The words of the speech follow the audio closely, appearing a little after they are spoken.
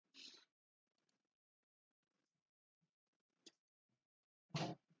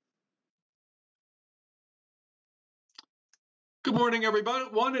Good morning,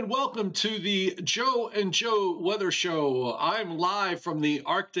 everyone, and welcome to the Joe and Joe Weather Show. I'm live from the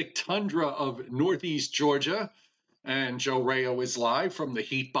Arctic tundra of Northeast Georgia, and Joe Rayo is live from the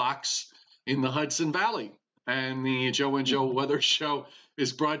heat box in the Hudson Valley. And the Joe and Joe Weather Show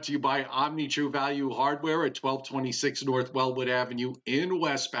is brought to you by Omni True Value Hardware at 1226 North Wellwood Avenue in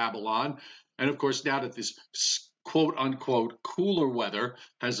West Babylon. And of course, now that this quote unquote cooler weather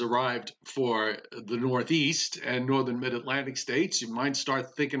has arrived for the Northeast and Northern Mid Atlantic states, you might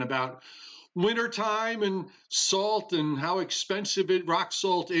start thinking about wintertime and salt and how expensive rock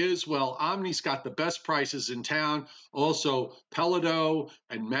salt is. Well, Omni's got the best prices in town. Also, Pelledo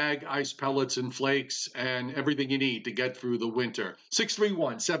and Mag ice pellets and flakes and everything you need to get through the winter.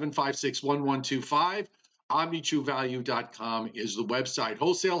 631-756-1125. OmniTrueValue.com is the website.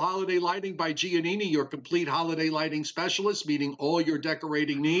 Wholesale Holiday Lighting by Giannini, your complete holiday lighting specialist, meeting all your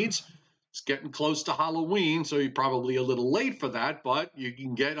decorating needs. It's getting close to Halloween, so you're probably a little late for that, but you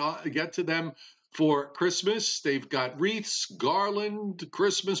can get to them for Christmas. They've got wreaths, garland,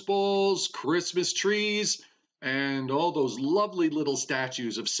 Christmas balls, Christmas trees, and all those lovely little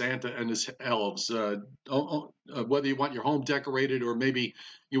statues of Santa and his elves. Whether you want your home decorated or maybe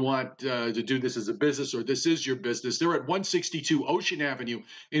you want to do this as a business or this is your business, they're at 162 Ocean Avenue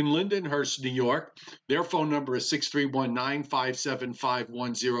in Lindenhurst, New York. Their phone number is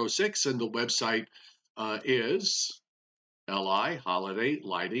 631-957-5106, and the website is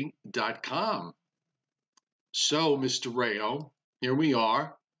liholidaylighting.com. So, Mr. Rayo, here we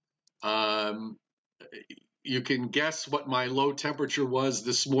are. You can guess what my low temperature was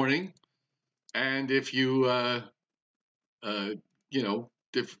this morning, and if you,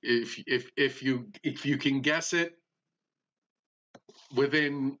 if you can guess it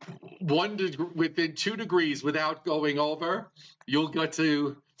within 2 degrees without going over, you'll get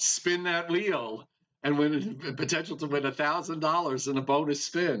to spin that wheel and win potential to win $1,000 in a bonus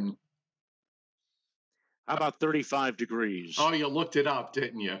spin. How about 35 degrees? Oh, you looked it up,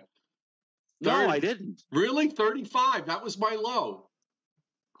 didn't you? No, I didn't. Really? 35. That was my low.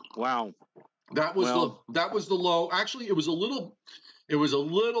 Wow. That was the low. Actually, it was a little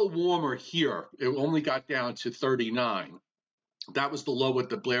warmer here. It only got down to 39. That was the low at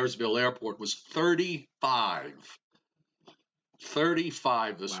the Blairsville Airport, was 35.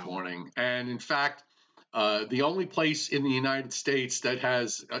 35 this morning. And in fact, the only place in the United States that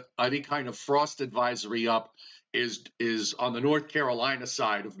has any kind of frost advisory up is on the North Carolina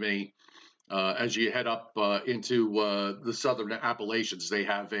side of me. As you head up into the southern Appalachians, they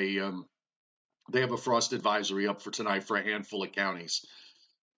have a frost advisory up for tonight for a handful of counties.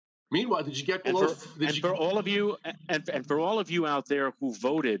 Meanwhile, did you get below? For all of you out there who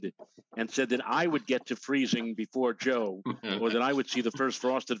voted and said that I would get to freezing before Joe, or that I would see the first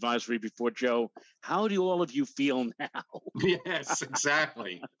frost advisory before Joe, how do all of you feel now? Yes,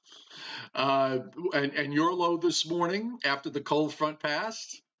 exactly. And your low this morning after the cold front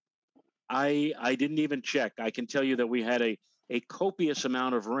passed? I didn't even check. I can tell you that we had a copious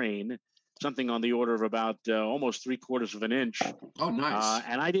amount of rain, something on the order of about almost 3/4 of an inch. Oh, nice.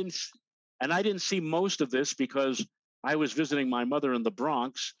 And I didn't see most of this because I was visiting my mother in the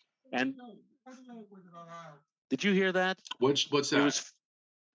Bronx. And did you hear that? What's that? It was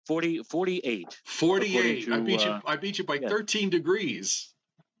 48. 48. I beat you by 13 degrees.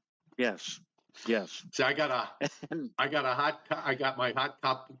 Yes. See, I got my hot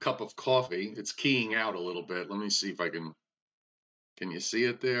cup of coffee. It's keying out a little bit. Let me see if I can you see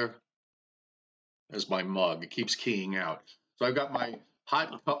it there? There's my mug. It keeps keying out. So I've got my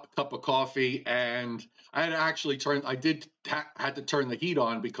hot cup of coffee, and I had actually had to turn the heat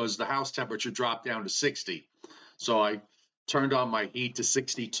on because the house temperature dropped down to 60. So I turned on my heat to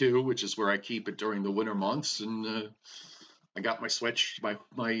 62, which is where I keep it during the winter months, and I got my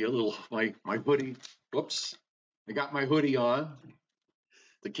my hoodie. Whoops. I got my hoodie on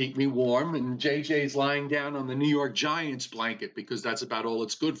to keep me warm, and JJ's lying down on the New York Giants blanket because that's about all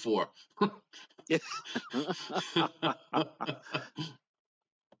it's good for.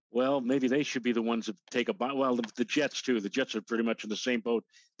 Well, maybe they should be the ones that take a bye. Well, the Jets too. The Jets are pretty much in the same boat.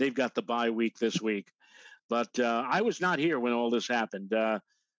 They've got the bye week this week. But I was not here when all this happened.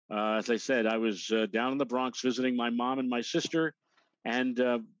 As I said, I was down in the Bronx visiting my mom and my sister, and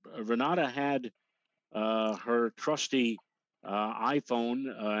Renata had her trusty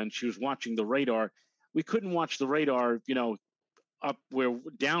iPhone, and she was watching the radar. We couldn't watch the radar,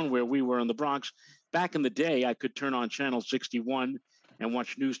 down where we were in the Bronx. Back in the day, I could turn on channel 61 and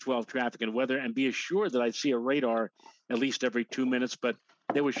watch News 12 traffic and weather and be assured that I'd see a radar at least every 2 minutes, but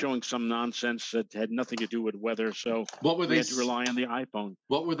they were showing some nonsense that had nothing to do with weather, so we had to rely on the iPhone.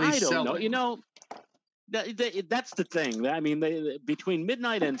 What were they selling? I don't know. That's the thing. I mean, between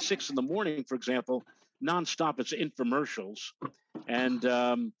midnight and 6 in the morning, for example, nonstop, it's infomercials.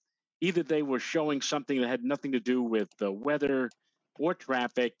 And either they were showing something that had nothing to do with the weather or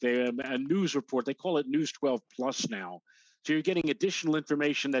traffic. A news report, they call it News 12 Plus now. So you're getting additional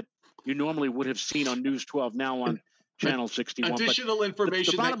information that you normally would have seen on News 12 now on Channel 61. Additional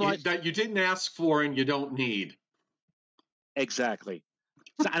information that you didn't ask for and you don't need. Exactly.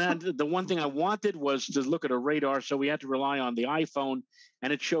 And the one thing I wanted was to look at a radar, so we had to rely on the iPhone,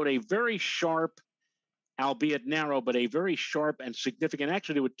 and it showed a very sharp, albeit narrow, but a very sharp and significant.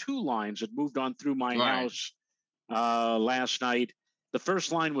 Actually, there were two lines that moved on through my house last night. The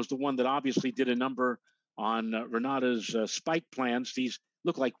first line was the one that obviously did a number on Renata's spike plants. These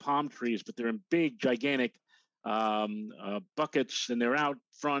look like palm trees, but they're in big, gigantic buckets, and they're out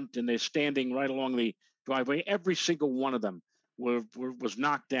front, and they're standing right along the driveway. Every single one of them was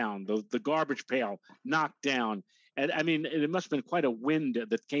knocked down. The garbage pail knocked down. And I mean, it must have been quite a wind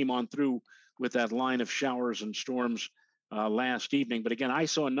that came on through with that line of showers and storms last evening. But again, I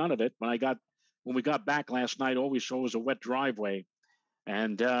saw none of it when we got back last night. All we saw was a wet driveway.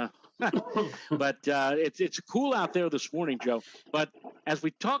 And but it's cool out there this morning, Joe. But as we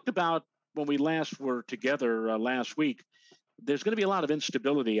talked about when we last were together last week, there's going to be a lot of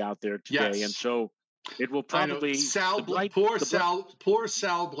instability out there today, yes. And so it will probably poor Sal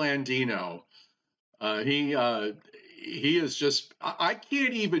Blandino. He is just. I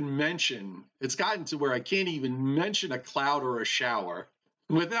can't even mention. It's gotten to where I can't even mention a cloud or a shower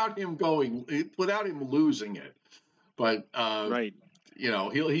without him losing it. But right.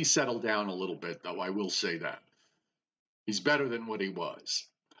 He settled down a little bit, though. I will say that he's better than what he was.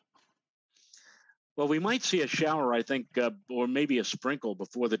 Well, we might see a shower, I think, or maybe a sprinkle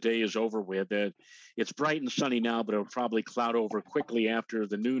before the day is over with. It's bright and sunny now, but it'll probably cloud over quickly after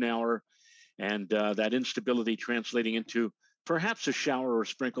the noon hour, and that instability translating into perhaps a shower or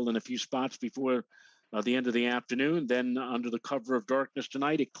sprinkle in a few spots before the end of the afternoon. Then under the cover of darkness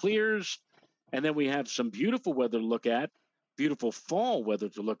tonight, it clears, and then we have some beautiful weather to look at, beautiful fall weather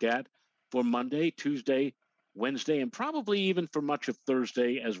to look at for Monday, Tuesday, Wednesday, and probably even for much of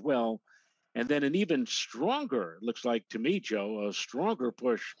Thursday as well. And then an even stronger, looks like to me, Joe, a stronger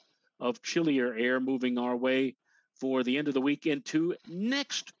push of chillier air moving our way for the end of the week into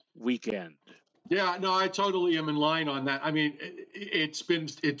next weekend. Yeah, no, I totally am in line on that. I mean, it's been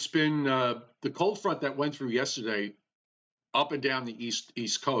the cold front that went through yesterday up and down the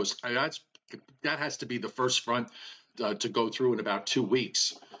East Coast. That has to be the first front to go through in about 2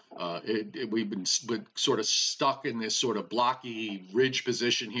 weeks. We've been sort of stuck in this sort of blocky ridge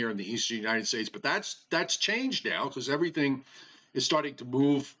position here in the eastern United States, but that's changed now because everything is starting to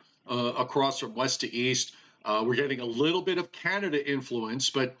move across from west to east. We're getting a little bit of Canada influence,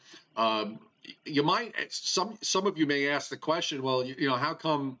 but you might some of you may ask the question, well, how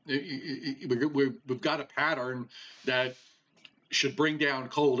come we've got a pattern that should bring down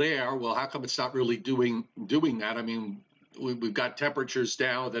cold air? Well, how come it's not really doing that? I mean, we've got temperatures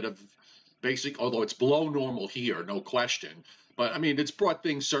now that have although it's below normal here, no question. But I mean, it's brought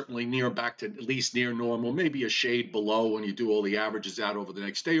things certainly back to at least near normal, maybe a shade below when you do all the averages out over the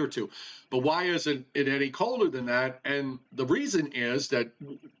next day or two. But why isn't it any colder than that? And the reason is that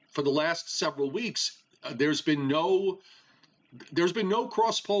for the last several weeks, there's been no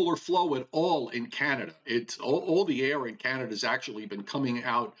cross-polar flow at all in Canada. It's all the air in Canada has actually been coming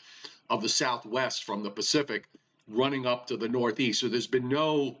out of the southwest from the Pacific, running up to the northeast. So there's been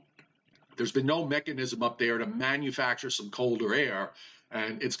no mechanism up there to manufacture some colder air,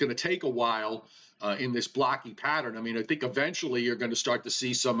 and it's going to take a while in this blocky pattern. I mean, I think eventually you're going to start to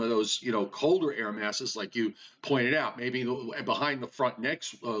see some of those, colder air masses, like you pointed out, maybe behind the front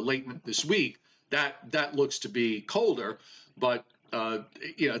next late this week. That looks to be colder, but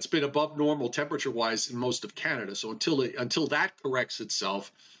it's been above normal temperature-wise in most of Canada. So until that corrects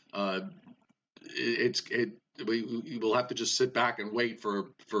itself, we will have to just sit back and wait for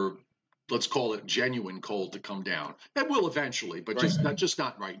let's call it genuine cold to come down. It will eventually, but right. just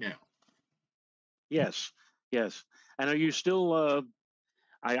not right now. Yes. And are you still?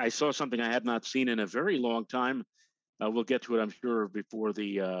 I saw something I have not seen in a very long time. We'll get to it, I'm sure, before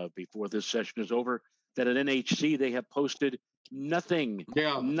this session is over. That at NHC they have posted nothing,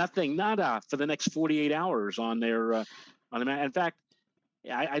 nada for the next 48 hours on their on the map. In fact,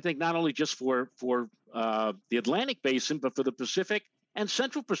 I think not only just for the Atlantic Basin, but for the Pacific and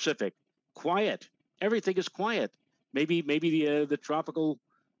Central Pacific, quiet. Everything is quiet. Maybe the tropical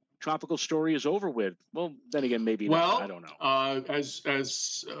story is over with. Well, then again, maybe not. I don't know. As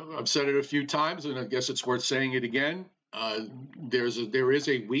I've said it a few times, and I guess it's worth saying it again. There is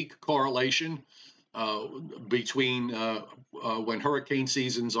a weak correlation uh, between when hurricane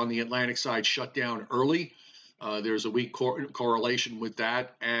seasons on the Atlantic side shut down early. There's a weak correlation with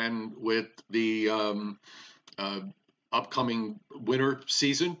that and with the uh, upcoming winter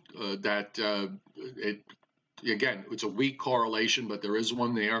season. Again, it's a weak correlation, but there is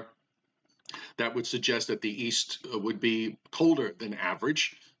one there that would suggest that the East would be colder than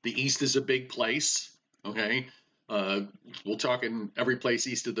average. The East is a big place. Okay. We're talking every place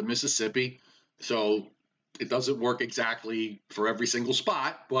east of the Mississippi. So it doesn't work exactly for every single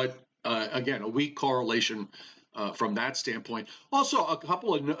spot, but again, a weak correlation from that standpoint. Also, a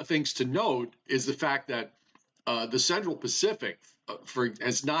couple of things to note is the fact that the Central Pacific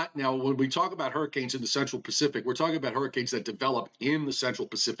has not, now when we talk about hurricanes in the Central Pacific, we're talking about hurricanes that develop in the Central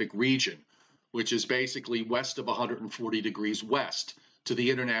Pacific region, which is basically west of 140 degrees west to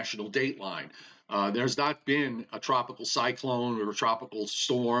the international date line. There's not been a tropical cyclone or a tropical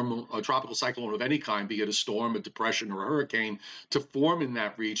storm, a tropical cyclone of any kind, be it a storm, a depression, or a hurricane, to form in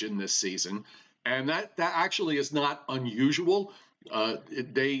that region this season. And that actually is not unusual.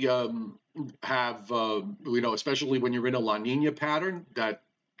 They have, especially when you're in a La Nina pattern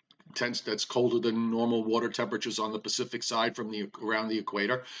that's colder than normal water temperatures on the Pacific side from around the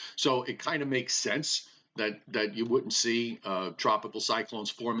equator. So it kind of makes sense that you wouldn't see tropical cyclones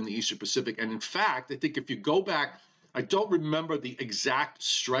form in the Eastern Pacific. And in fact, I think if you go back, I don't remember the exact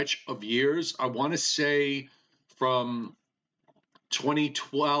stretch of years. I want to say from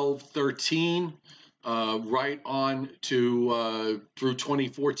 2012, 13, right on to through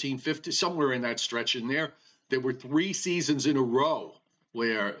 2014, 15, somewhere in that stretch in there. There were 3 seasons in a row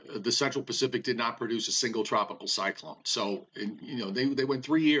where the Central Pacific did not produce a single tropical cyclone. So, they went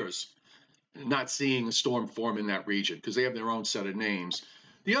 3 years not seeing a storm form in that region because they have their own set of names.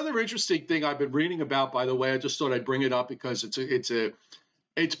 The other interesting thing I've been reading about, by the way, I just thought I'd bring it up because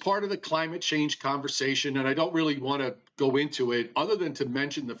it's part of the climate change conversation, and I don't really want to go into it other than to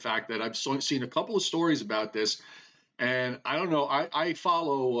mention the fact that I've seen a couple of stories about this, and I don't know. I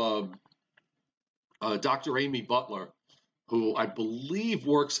follow Dr. Amy Butler, who I believe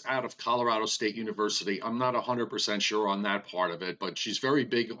works out of Colorado State University. I'm not 100% sure on that part of it, but she's very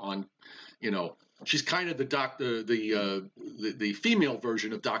big on, she's kind of the female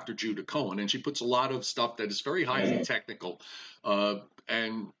version of Dr. Judah Cohen, and she puts a lot of stuff that is very highly technical,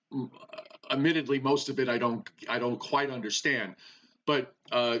 and admittedly, most of it I don't quite understand. But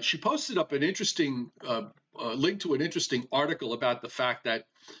she posted up an interesting link to an interesting article about the fact that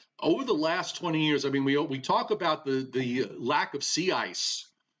over the last 20 years, I mean, we talk about the lack of sea ice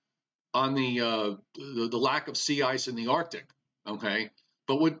on the lack of sea ice in the Arctic, okay?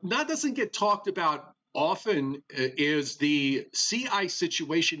 But what that doesn't get talked about often is the sea ice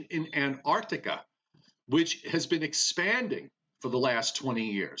situation in Antarctica, which has been expanding for the last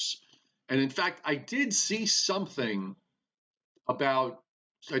 20 years. And in fact, I did see something in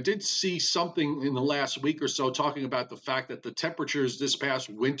the last week or so talking about the fact that the temperatures this past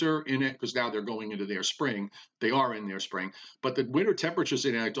winter in it, because now they're going into their spring, they are in their spring, but the winter temperatures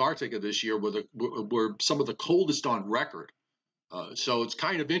in Antarctica this year were some of the coldest on record. So it's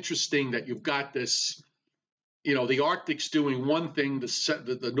kind of interesting that you've got this, the Arctic's doing one thing,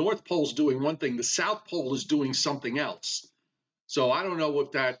 the North Pole's doing one thing, the South Pole is doing something else. So I don't know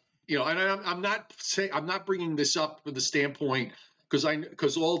if that, and I'm not bringing this up from the standpoint because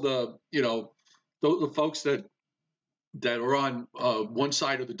all the folks that are on one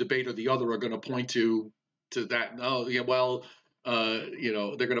side of the debate or the other are going to point to that. No, yeah, well,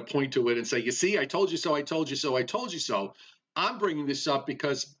 they're going to point to it and say, you see, I told you so, I told you so, I told you so. I'm bringing this up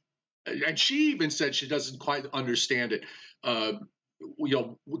because, and she even said she doesn't quite understand it.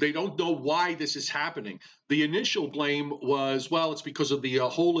 They don't know why this is happening. The initial blame was, well, it's because of the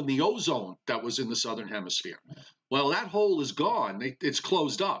hole in the ozone that was in the southern hemisphere. Well, that hole is gone. It's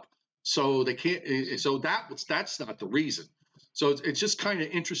closed up. So they can't. So that's not the reason. So it's just kind of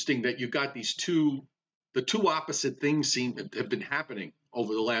interesting that you've got the two opposite things have been happening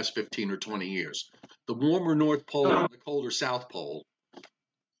over the last 15 or 20 years. The warmer North Pole and the colder South Pole.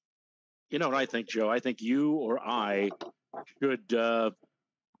 You know what I think, Joe? I think you or I should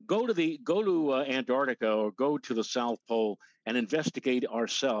go to Antarctica or go to the South Pole and investigate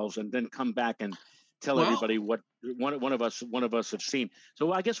ourselves, and then come back and tell everybody what one of us have seen.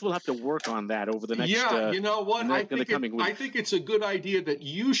 So I guess we'll have to work on that over the next. Yeah, you know what? I think it's a good idea that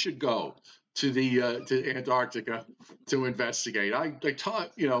you should go to to Antarctica to investigate. I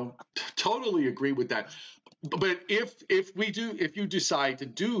totally agree with that. But if you decide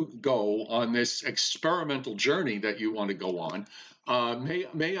to go on this experimental journey that you want to go on,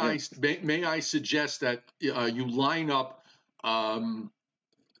 may I suggest that you line up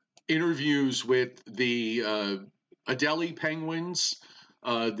interviews with the Adelie penguins,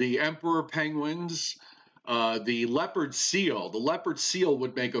 the emperor penguins, the leopard seal. The leopard seal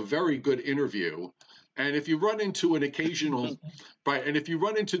would make a very good interview. And if you run into an occasional, right, and if you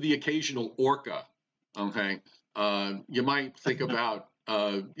run into the occasional orca, okay, you might think about,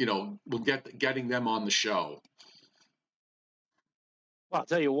 getting them on the show. Well, I'll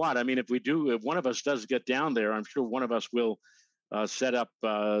tell you what. I mean, if one of us does get down there, I'm sure one of us will set up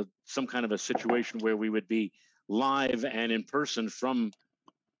some kind of a situation where we would be live and in person from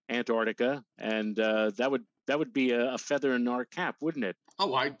Antarctica, and that would be a feather in our cap, wouldn't it?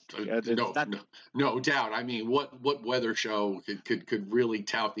 Oh, no doubt. I mean, what weather show could really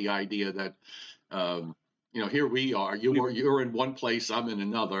tout the idea that here we are. You're in one place, I'm in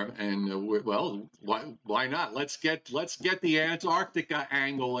another, and why not? Let's get the Antarctica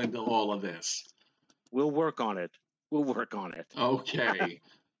angle into all of this. We'll work on it. Okay.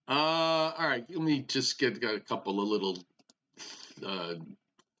 All right. Let me just got a couple of little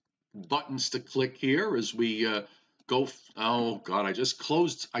buttons to click here as we go. Oh God, I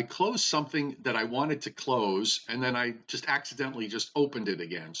closed something that I wanted to close, and then I just accidentally just opened it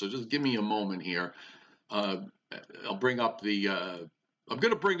again. So just give me a moment here. I'll bring up the. I'm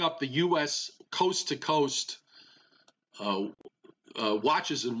going to bring up the U.S. coast to coast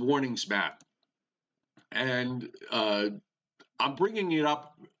watches and warnings map, and I'm bringing it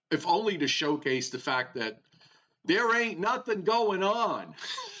up if only to showcase the fact that there ain't nothing going on.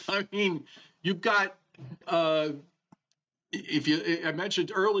 I mean, you've got. I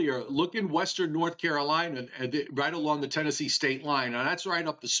mentioned earlier, look in western North Carolina, right along the Tennessee state line. Now that's right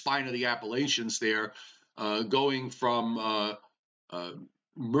up the spine of the Appalachians there, going from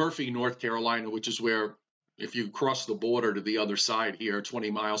Murphy, North Carolina, which is where, if you cross the border to the other side here, 20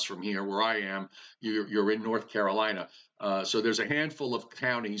 miles from here where I am, you're in North Carolina. So there's a handful of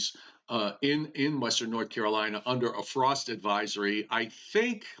counties in western North Carolina under a frost advisory. I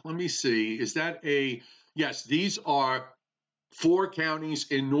think, let me see, yes, these are 4 counties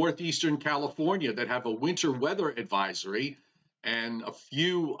in northeastern California that have a winter weather advisory and a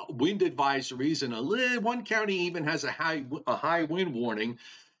few wind advisories, and one county even has a high wind warning,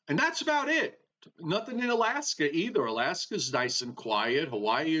 and that's about it. Nothing in Alaska either. Alaska's nice and quiet.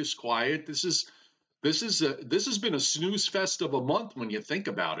 Hawaii is quiet. This has been a snooze fest of a month when you think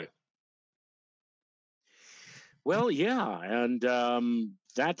about it. Well, yeah, and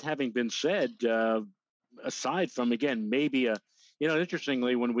that having been said, aside from, again, maybe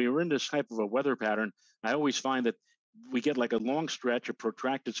interestingly, when we were in this type of a weather pattern, I always find that we get like a long stretch, a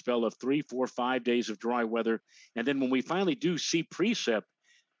protracted spell of 3, 4, 5 days of dry weather, and then when we finally do see precip,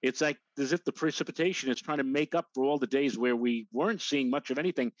 it's like as if the precipitation is trying to make up for all the days where we weren't seeing much of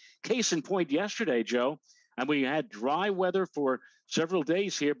anything. Case in point, yesterday, Joe, and we had dry weather for several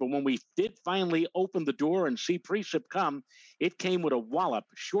days here, but when we did finally open the door and see precip come, it came with a wallop,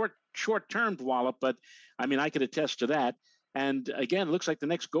 short-term wallop, but I mean, I could attest to that. And again, it looks like the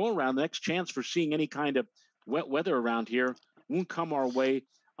next go-around, the next chance for seeing any kind of wet weather around here won't come our way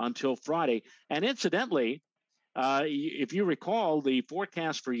until Friday. And incidentally, if you recall, the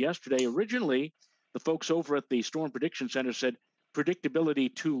forecast for yesterday, originally, the folks over at the Storm Prediction Center said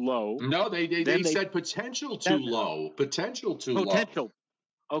predictability too low. No, they said potential too low. Potential too low.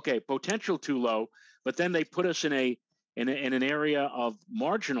 Okay, potential too low. But then they put us in an area of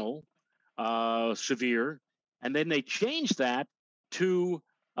marginal severe, and then they changed that to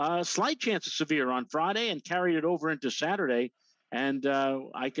slight chance of severe on Friday and carried it over into Saturday. And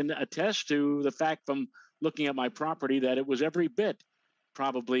I can attest to the fact from looking at my property that it was every bit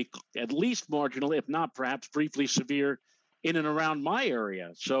probably at least marginal, if not perhaps briefly severe in and around my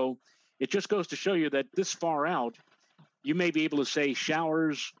area. So it just goes to show you that this far out, you may be able to say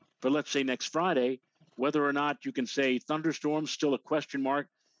showers for, let's say, next Friday. Whether or not you can say thunderstorms, still a question mark.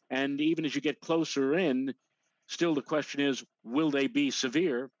 And even as you get closer in, still the question is, will they be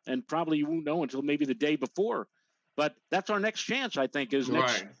severe? And probably you won't know until maybe the day before. But that's our next chance, I think, is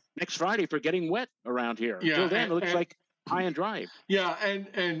next Friday for getting wet around here. Yeah, Until then, it looks like high and dry. Yeah,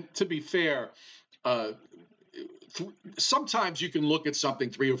 and to be fair, sometimes you can look at something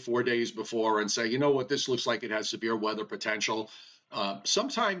 3 or 4 days before and say, you know what, this looks like it has severe weather potential.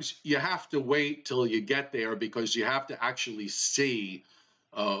 Sometimes you have to wait till you get there because you have to actually see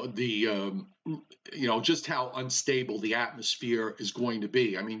just how unstable the atmosphere is going to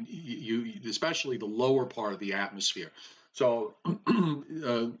be. I mean, especially the lower part of the atmosphere. So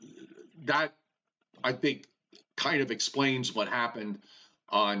that, I think, kind of explains what happened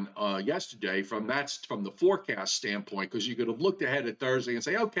on yesterday from the forecast standpoint, because you could have looked ahead at Thursday and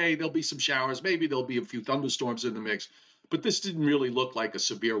say, okay, there'll be some showers, maybe there'll be a few thunderstorms in the mix. but this didn't really look like a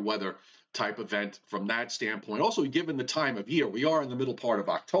severe weather type event from that standpoint. Also, given the time of year, we are in the middle part of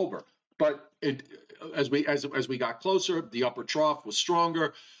October, but as we got closer, the upper trough was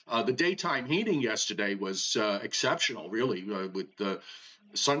stronger. The daytime heating yesterday was exceptional, really, with the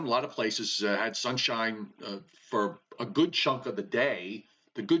sun. A lot of places had sunshine for a good chunk of the day,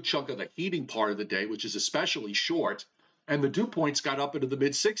 the good chunk of the heating part of the day, which is especially short. And the dew points got up into the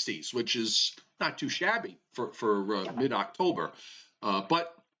mid 60s, which is not too shabby for mid-October.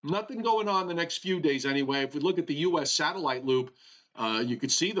 But nothing going on the next few days anyway. If we look at the U.S. satellite loop, you can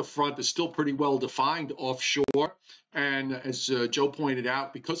see the front is still pretty well defined offshore. And as Joe pointed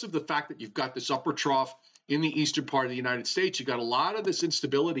out, because of the fact that you've got this upper trough in the eastern part of the United States, you've got a lot of this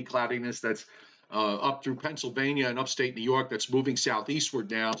instability cloudiness that's up through Pennsylvania and upstate New York that's moving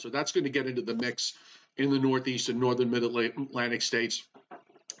southeastward now. So that's going to get into the mix in the Northeast and northern mid-Atlantic states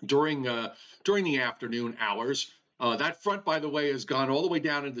during the afternoon hours. That front, by the way, has gone all the way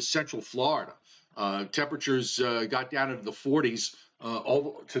down into central Florida. Temperatures got down into the 40s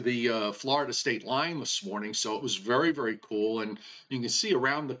over to the Florida state line this morning, so it was very, very cool. And you can see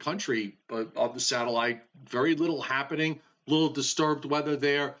around the country of the satellite, very little happening, little disturbed weather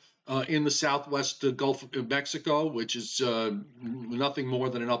there in the southwest Gulf of Mexico, which is nothing more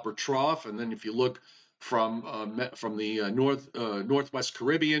than an upper trough. And then if you look from the northwest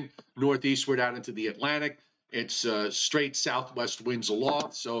Caribbean, northeastward out into the Atlantic, it's straight southwest winds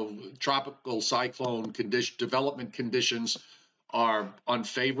aloft, so tropical cyclone development conditions are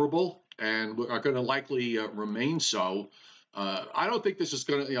unfavorable and are going to likely remain so. I don't think this is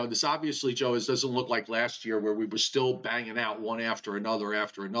going to, this obviously, Joe, it doesn't look like last year where we were still banging out one after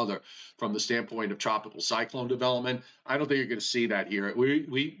another from the standpoint of tropical cyclone development. I don't think you're going to see that here.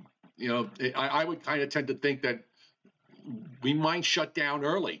 I would kind of tend to think that we might shut down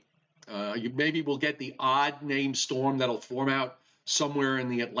early. Maybe we'll get the odd name storm that'll form out somewhere in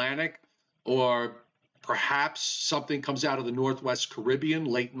the Atlantic, or perhaps something comes out of the Northwest Caribbean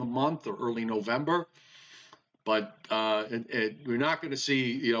late in the month or early November. But we're not going to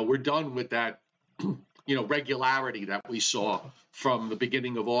see, we're done with that, regularity that we saw from the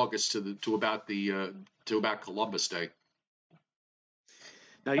beginning of August to about Columbus Day.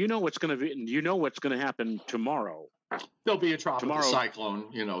 Now what's going to happen tomorrow. There'll be a tropical cyclone,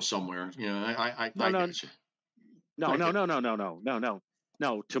 somewhere. I get you.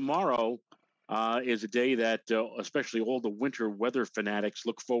 No. Tomorrow is a day that especially all the winter weather fanatics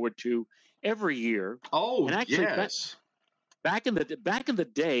look forward to every year. Oh, and actually, yes. Back in the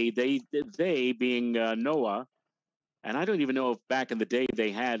day, they being NOAA, and I don't even know if back in the day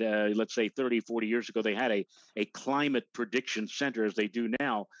they had, let's say 30, 40 years ago, they had a climate prediction center as they do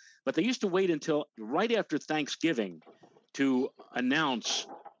now. But they used to wait until right after Thanksgiving to announce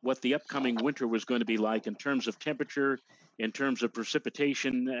what the upcoming winter was going to be like in terms of temperature, in terms of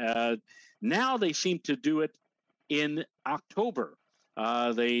precipitation. Now they seem to do it in October.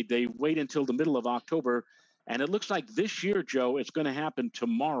 They wait until the middle of October. And it looks like this year, Joe, it's going to happen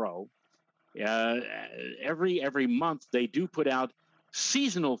tomorrow. Every month they do put out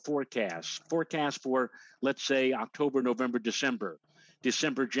seasonal forecasts for, let's say, October, November, December,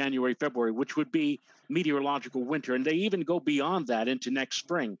 January, February, which would be meteorological winter. And they even go beyond that into next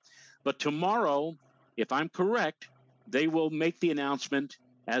spring. But tomorrow, if I'm correct, they will make the announcement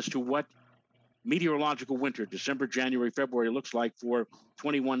as to what meteorological winter, December, January, February, looks like for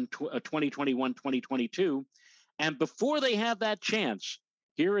 2021, 2022. And before they have that chance,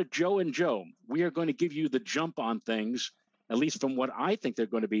 here at Joe and Joe, we are going to give you the jump on things, at least from what I think they're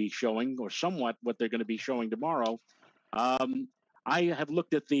going to be showing, or somewhat what they're going to be showing tomorrow. I have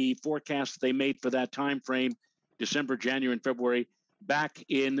looked at the forecast they made for that time frame, December, January, and February, back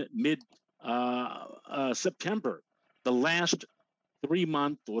in mid-September. The last 3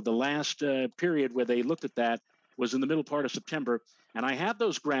 month or the last period where they looked at that was in the middle part of September. And I have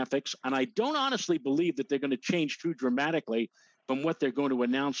those graphics, and I don't honestly believe that they're going to change too dramatically from what they're going to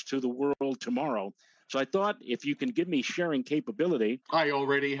announce to the world tomorrow. So I thought if you can give me sharing capability. I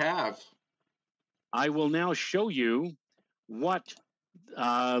already have. I will now show you what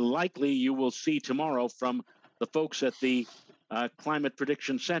likely you will see tomorrow from the folks at the Climate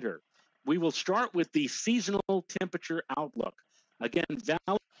Prediction Center. We will start with the seasonal temperature outlook. Again,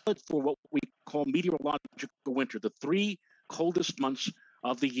 valid for what we call meteorological winter, the 3 coldest months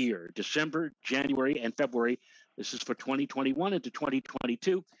of the year, December, January, and February. This is for 2021 into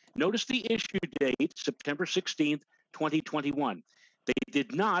 2022. Notice the issue date, September 16th, 2021. They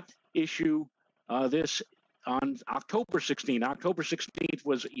did not issue this on October 16th. October 16th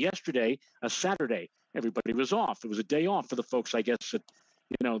was yesterday, a Saturday. Everybody was off. It was a day off for the folks, I guess, at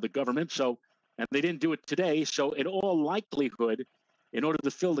the government. So and they didn't do it today. So in all likelihood, in order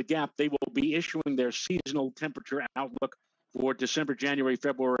to fill the gap, they will be issuing their seasonal temperature outlook for December, January,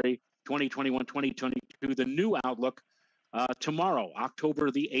 February 2021, 2022, the new outlook tomorrow,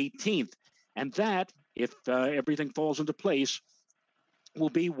 October the 18th. And that, if everything falls into place, will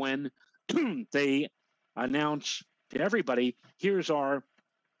be when they announce to everybody, here's our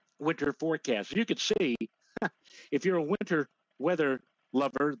winter forecast. You could see, if you're a winter weather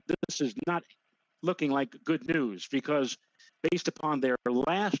lover, this is not looking like good news, because based upon their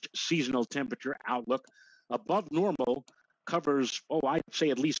last seasonal temperature outlook, above normal covers, I'd say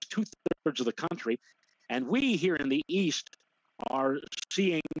at least 2/3 of the country. And we here in the East are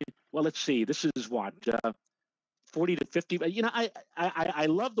seeing, well, let's see, this is what, 40 to 50. You know, I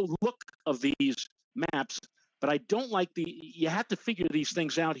love the look of these maps, but I don't like you have to figure these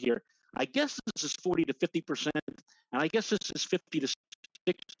things out here. I guess this is 40 to 50%, and I guess this is 50 to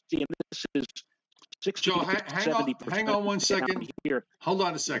 60, and this is 60 Joe, to 70%. hang on 1 second. Here, hold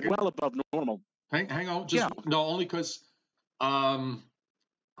on a second. Well above normal. Hang on. No, only because I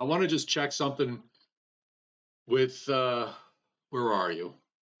want to just check something with, where are you?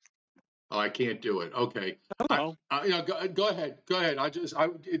 Oh, I can't do it. Okay. Hello. Go ahead.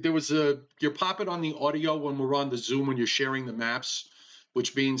 You're popping on the audio when we're on the Zoom when you're sharing the maps,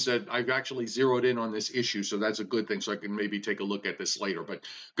 which means that I've actually zeroed in on this issue. So that's a good thing. So I can maybe take a look at this later, but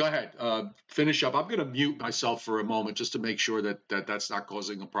go ahead. Finish up. I'm going to mute myself for a moment just to make sure that that's not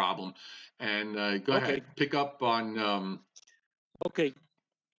causing a problem. And go ahead, pick up on. Okay.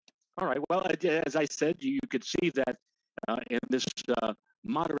 All right. Well, as I said, you could see that in this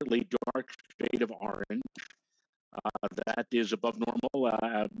moderately dark shade of orange, that is above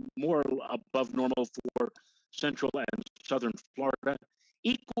normal, more above normal for central and southern Florida.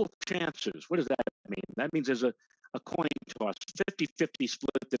 Equal chances. What does that mean? That means there's a coin toss, 50-50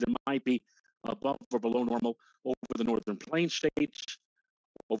 split, that it might be above or below normal over the northern plain states,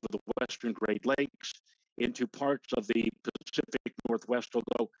 over the western Great Lakes, into parts of the Pacific Northwest,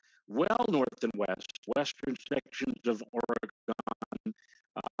 although well north and west, western sections of Oregon,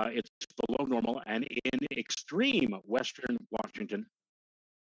 it's below normal, and in extreme western Washington.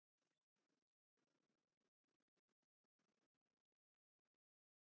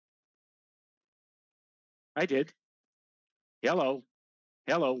 I did. Hello.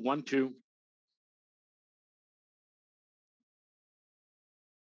 1, 2.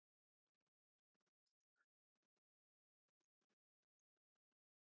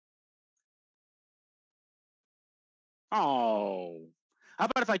 Oh, how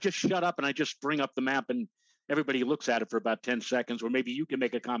about if I just shut up and I just bring up the map and everybody looks at it for about 10 seconds, or maybe you can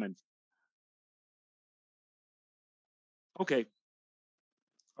make a comment. Okay.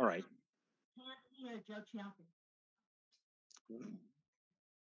 All right.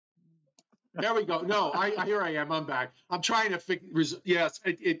 There we go. No, here I am. I'm back. I'm trying to figure. Yes,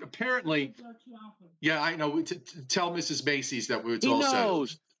 it apparently. Yeah, I know. Tell Mrs. Macy's that it's all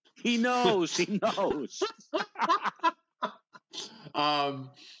settled. He knows. He knows.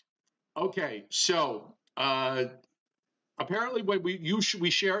 Okay, so apparently when you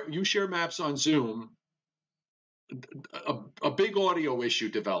share maps on Zoom, a big audio issue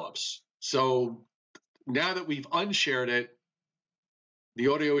develops. So now that we've unshared it, the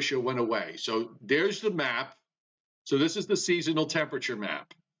audio issue went away. So there's the map. So this is the seasonal temperature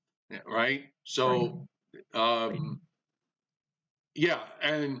map, right? So, yeah,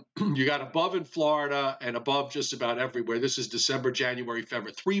 and you got above in Florida and above just about everywhere. This is December, January,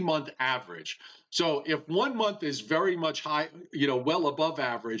 February, 3-month average. So if 1 month is very much high, well above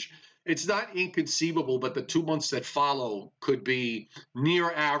average, it's not inconceivable, but the 2 months that follow could be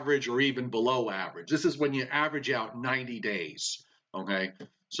near average or even below average. This is when you average out 90 days. Okay,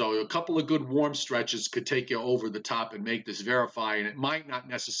 so a couple of good warm stretches could take you over the top and make this verify, and it might not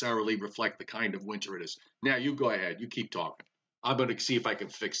necessarily reflect the kind of winter it is. Now you go ahead, you keep talking. I'm going to see if I can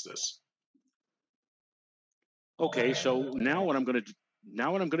fix this. Okay, so now what I'm going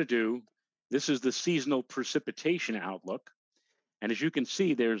to do, this is the seasonal precipitation outlook, and as you can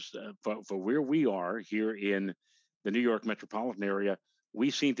see, there's for where we are here in the New York metropolitan area,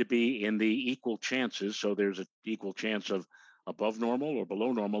 we seem to be in the equal chances. So there's an equal chance of above normal or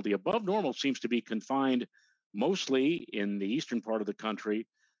below normal. The above normal seems to be confined mostly in the eastern part of the country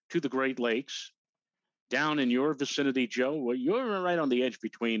to the Great Lakes. Down in your vicinity, Joe, well, you're right on the edge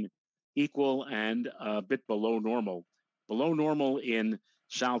between equal and a bit below normal. Below normal in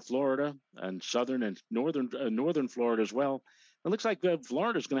South Florida and southern and northern Florida as well. It looks like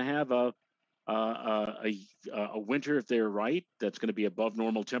Florida's going to have a winter, if they're right, that's going to be above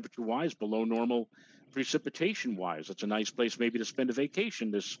normal temperature-wise, below normal precipitation-wise. That's a nice place maybe to spend a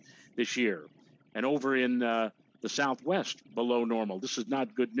vacation this year. and over in the Southwest below normal. This is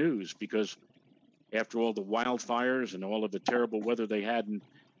not good news because after all the wildfires and all of the terrible weather they had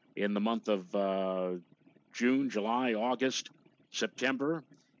in the month of June, July, August, September,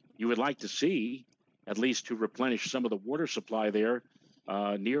 you would like to see, at least to replenish some of the water supply there,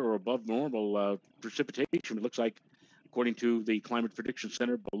 near or above normal precipitation. It looks like, according to the Climate Prediction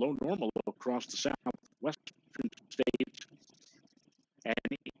Center, below normal across the southwestern states.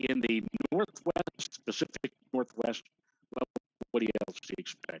 And in the Northwest, Pacific Northwest, well, what else do you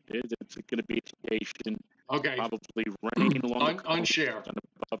expect? It's going to be vegetation, Okay. probably rain along the Unshare. and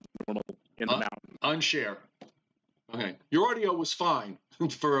above normal in the mountains. Unshare. Okay. Your audio was fine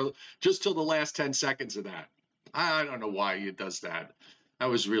for just till the last 10 seconds of that. I don't know why it does that. That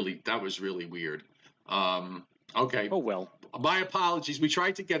was really weird. Okay. Oh, well. My apologies. We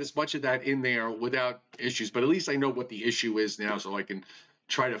tried to get as much of that in there without issues, but at least I know what the issue is now, so I can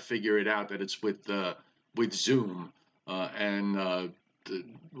try to figure it out, that it's with Zoom, and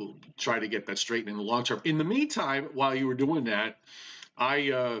we'll try to get that straightened in the long term. In the meantime, while you were doing that,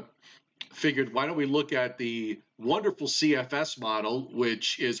 I figured, why don't we look at the wonderful CFS model,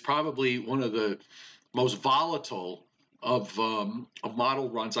 which is probably one of the most volatile of model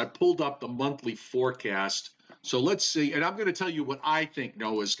runs. I pulled up the monthly forecast. So let's see, and I'm going to tell you what I think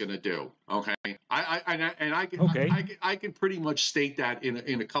NOAA's going to do. Okay, I can pretty much state that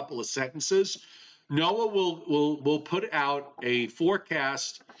in a couple of sentences. NOAA will put out a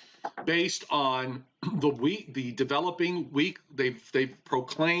forecast based on the developing week. They've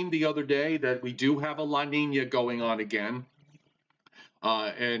proclaimed the other day that we do have a La Nina going on again.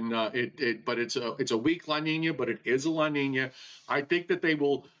 But it's a weak La Nina, but it is a La Nina. I think that they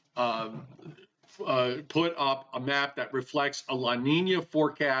will put up a map that reflects a La Nina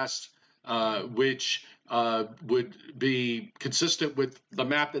forecast, which would be consistent with the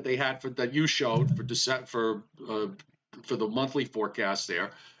map that they had that you showed for the monthly forecast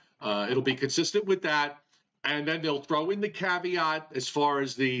there. It'll be consistent with that, and then they'll throw in the caveat as far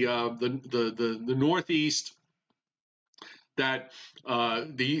as the Northeast, that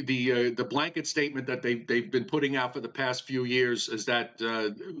the blanket statement that they've been putting out for the past few years is that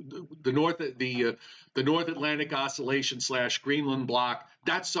the North Atlantic Oscillation / Greenland block,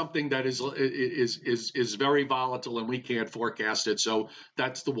 that's something that is very volatile, and we can't forecast it. So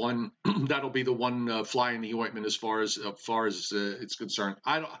that's the one that'll be the one fly in the ointment as far as it's concerned.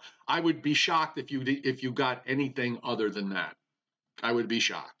 I would be shocked if you got anything other than that. I would be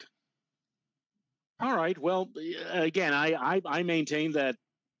shocked. All right. Well, again, I maintain that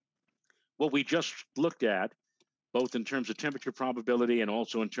what we just looked at, both in terms of temperature probability and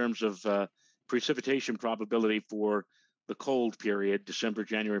also in terms of precipitation probability for the cold period, December,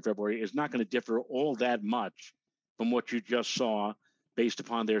 January, February, is not going to differ all that much from what you just saw based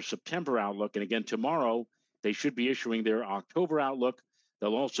upon their September outlook. And again, tomorrow, they should be issuing their October outlook.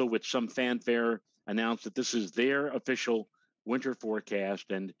 They'll also, with some fanfare, announce that this is their official winter forecast.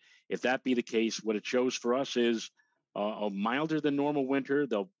 And if that be the case, what it shows for us is a milder than normal winter.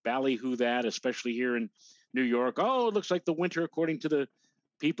 They'll ballyhoo that, especially here in New York. Oh, it looks like the winter, according to the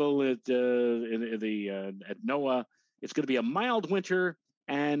people at NOAA, it's going to be a mild winter,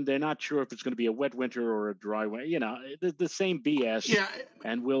 and they're not sure if it's going to be a wet winter or a dry winter. You know, the same BS. Yeah,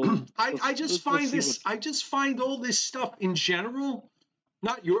 and I just find all this stuff in general.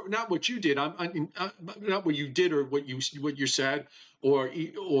 Not what you did. Not what you did or what you said, or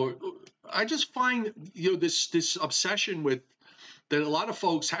I just find this obsession with that a lot of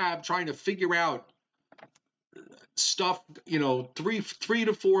folks have, trying to figure out stuff 3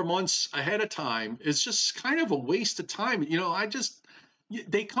 to 4 months ahead of time. It's just kind of a waste of time.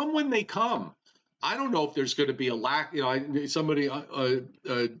 They come when they come. I don't know if there's going to be a lack. Somebody,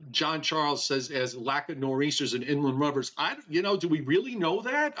 John Charles says, as a lack of nor'easters and inland rivers. Do we really know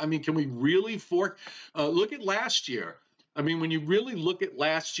that? I mean, can we really look at last year? I mean, when you really look at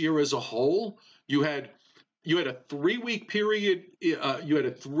last year as a whole, you had a 3-week period. You had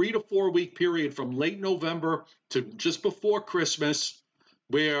a 3 to 4 week period from late November to just before Christmas,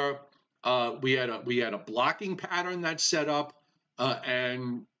 where we had a blocking pattern that set up,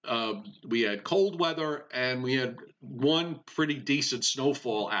 and we had cold weather, and we had one pretty decent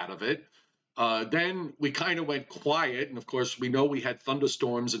snowfall out of it. Then we kind of went quiet, and of course we know we had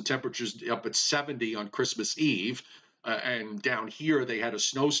thunderstorms and temperatures up at 70 on Christmas Eve. And down here they had a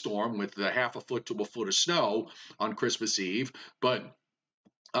snowstorm with half a foot to a foot of snow on Christmas Eve. But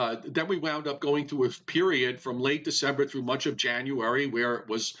then we wound up going through a period from late December through much of January where it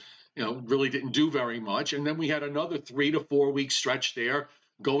was, really didn't do very much. And then we had another 3 to 4 week stretch there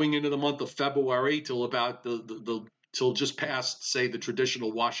going into the month of February till about the till just past, say, the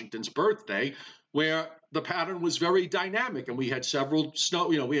traditional Washington's birthday, where the pattern was very dynamic, and we had several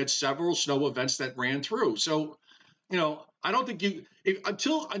snow events that ran through. So, I don't think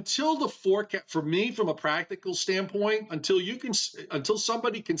until the forecast, for me, from a practical standpoint, until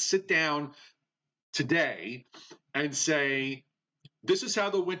somebody can sit down today and say, this is how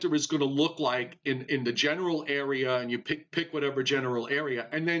the winter is going to look like in the general area, and you pick whatever general area,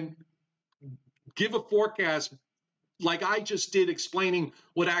 and then give a forecast like I just did, explaining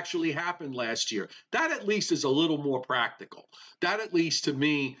what actually happened last year. That at least is a little more practical. That at least, to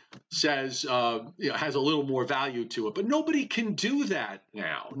me, says has a little more value to it. But nobody can do that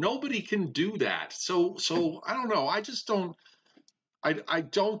now. Nobody can do that. So I don't know. I just don't. I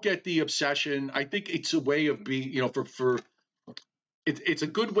don't get the obsession. I think it's a way of being, it's a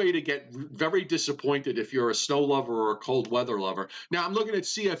good way to get very disappointed if you're a snow lover or a cold weather lover. Now, I'm looking at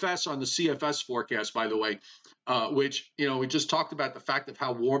CFS on the CFS forecast, by the way, which, we just talked about the fact of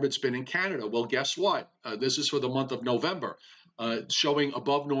how warm it's been in Canada. Well, guess what? This is for the month of November, showing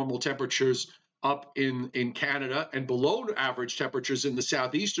above normal temperatures up in Canada and below average temperatures in the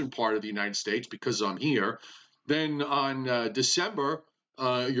southeastern part of the United States, because I'm here. Then on December,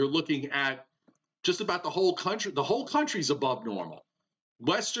 you're looking at just about the whole country. The whole country's above normal.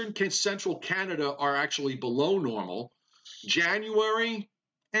 Western Central Canada are actually below normal. January,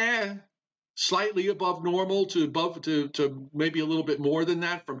 slightly above normal to maybe a little bit more than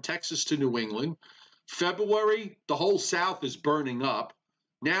that from Texas to New England. February, the whole South is burning up.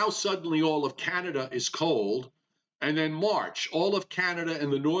 Now suddenly all of Canada is cold. And then March, all of Canada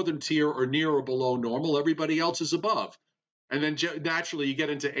and the northern tier are near or below normal. Everybody else is above. And then naturally you get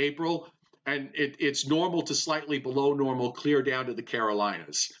into April, and it's normal to slightly below normal, clear down to the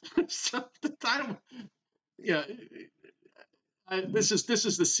Carolinas. So this is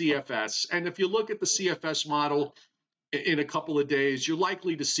the CFS, and if you look at the CFS model in a couple of days, you're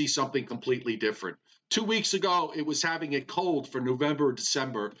likely to see something completely different. 2 weeks ago, it was having it cold for November and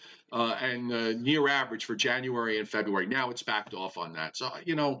December, and near average for January and February. Now it's backed off on that. So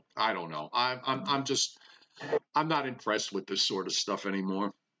I don't know. I'm not impressed with this sort of stuff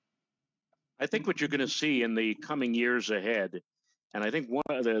anymore. I think what you're going to see in the coming years ahead, and I think one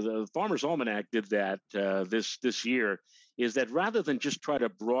of the Farmer's Almanac did that this year, is that rather than just try to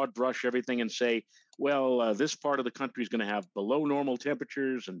broad brush everything and say, well, this part of the country is going to have below normal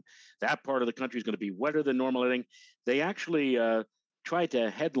temperatures, and that part of the country is going to be wetter than normal, they actually tried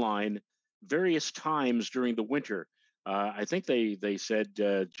to headline various times during the winter. I think they said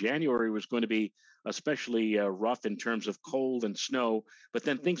January was going to be especially rough in terms of cold and snow, but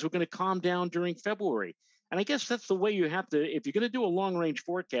then things were going to calm down during February. And I guess that's the way you have to, if you're going to do a long range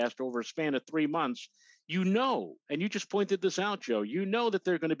forecast over a span of 3 months, and you just pointed this out, Joe, that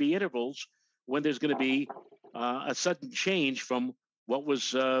there are going to be intervals when there's going to be a sudden change from what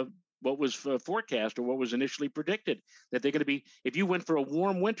was forecast or what was initially predicted. That they're going to be, if you went for a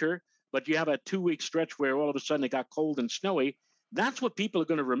warm winter, but you have a 2-week stretch where all of a sudden it got cold and snowy, that's what people are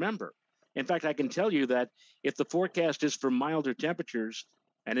going to remember. In fact, I can tell you that if the forecast is for milder temperatures,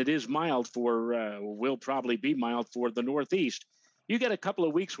 and it is mild will probably be mild for the Northeast, you get a couple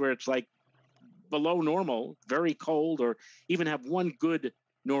of weeks where it's like below normal, very cold, or even have one good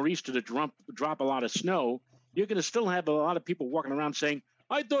nor'easter to drop a lot of snow, you're going to still have a lot of people walking around saying,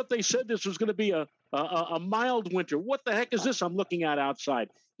 I thought they said this was going to be a mild winter. What the heck is this I'm looking at outside?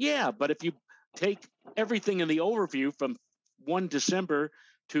 Yeah, but if you take everything in the overview from 1 December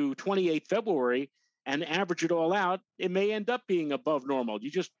to 28 February and average it all out, it may end up being above normal.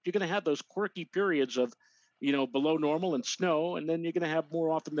 You're going to have those quirky periods of, below normal and snow, and then you're going to have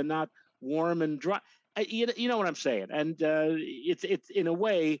more often than not warm and dry. You know what I'm saying? And it's in a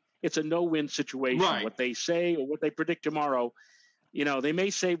way, it's a no-win situation. Right. What they say or what they predict tomorrow, they may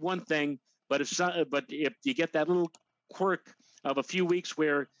say one thing, but if you get that little quirk of a few weeks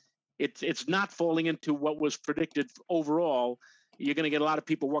where it's not falling into what was predicted overall, you're going to get a lot of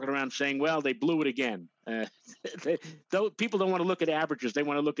people walking around saying, well, they blew it again. Though people don't want to look at averages. They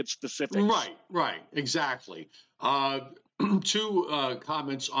want to look at specifics. Right. Exactly. 2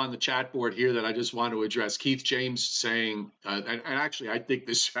 comments on the chat board here that I just want to address. Keith James saying, and actually I think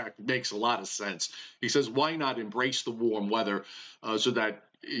this fact makes a lot of sense. He says, why not embrace the warm weather so that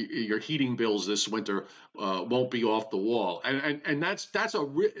your heating bills this winter won't be off the wall? And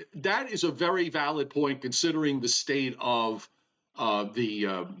that is a very valid point, considering the state of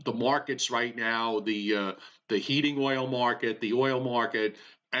the markets right now, the heating oil market, the oil market,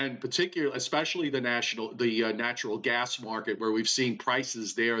 and especially the natural gas market, where we've seen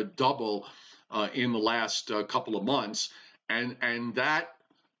prices there double in the last couple of months, and that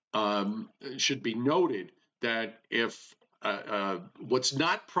should be noted. that if what's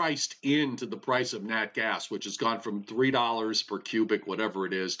not priced into the price of nat gas, which has gone from $3 per cubic, whatever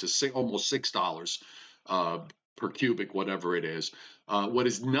it is, to almost $6 per cubic, whatever it is. What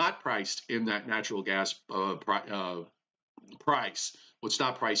is not priced in that natural gas price, what's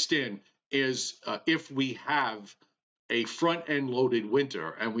not priced in, is if we have a front end loaded winter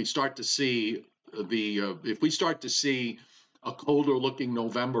and we start to see if we start to see a colder looking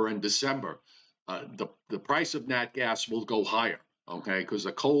November and December, the price of nat gas will go higher, okay? Because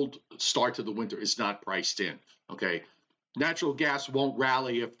a cold start to the winter is not priced in, okay? Natural gas won't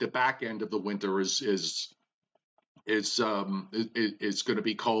rally if the back end of the winter is going to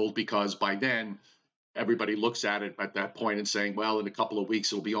be cold, because by then everybody looks at it at that point and saying, well, in a couple of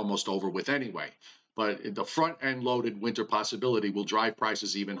weeks it'll be almost over with anyway. But the front end loaded winter possibility will drive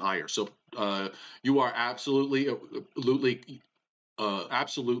prices even higher. So you are absolutely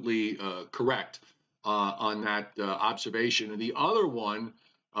correct on that observation. And the other one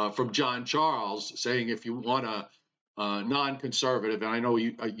from John Charles saying, if you want a non-conservative, and I know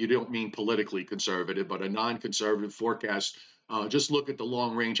you don't mean politically conservative, but a non-conservative forecast, just look at the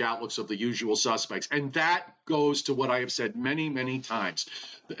long-range outlooks of the usual suspects. And that goes to what I have said many, many times,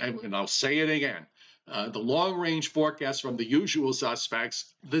 and I'll say it again. The long-range forecast from the usual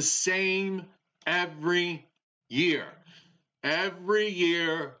suspects, the same every year. Every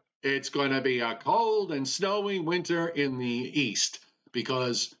year, it's going to be a cold and snowy winter in the east,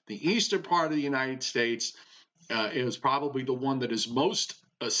 because the eastern part of the United States is probably the one that is most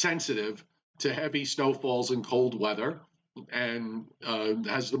sensitive to heavy snowfalls and cold weather, and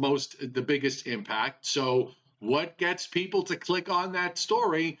has the biggest impact. So what gets people to click on that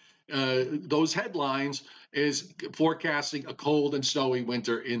story, those headlines, is forecasting a cold and snowy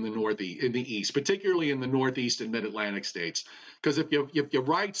winter in the Northeast, in the East, particularly in the Northeast and Mid-Atlantic states. Because if you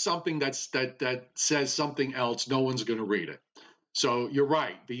write something that says something else, no one's going to read it. So you're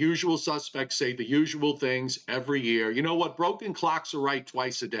right. The usual suspects say the usual things every year. You know what? Broken clocks are right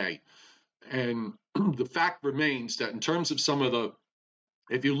twice a day. And the fact remains that in terms of some of the,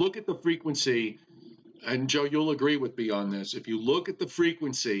 if you look at the frequency, and Joe, you'll agree with me on this, if you look at the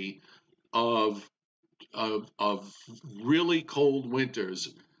frequency of really cold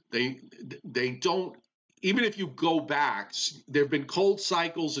winters, they don't, even if you go back, there have been cold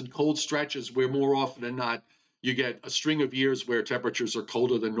cycles and cold stretches where more often than not you get a string of years where temperatures are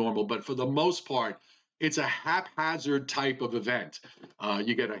colder than normal. But for the most part, it's a haphazard type of event.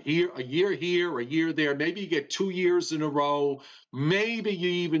 You get a year here, a year there. Maybe you get 2 years in a row. Maybe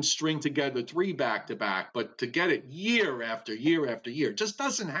you even string together 3 back to back. But to get it year after year after year just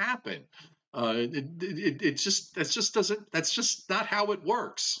doesn't happen. That's just not how it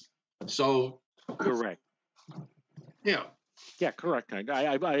works. So correct. Yeah. Yeah, correct.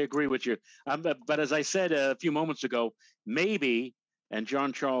 I agree with you. But as I said a few moments ago, maybe, and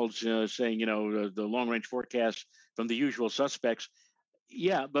John Charles saying, the long range forecast from the usual suspects.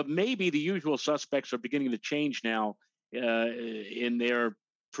 Yeah, but maybe the usual suspects are beginning to change now in their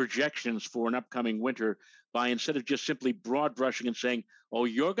projections for an upcoming winter, by, instead of just simply broad brushing and saying, oh,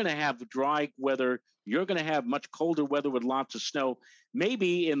 you're going to have dry weather, you're going to have much colder weather with lots of snow.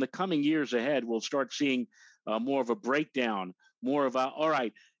 Maybe in the coming years ahead, we'll start seeing more of a breakdown, more of a, all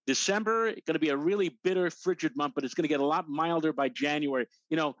right, December, going to be a really bitter, frigid month, but it's going to get a lot milder by January,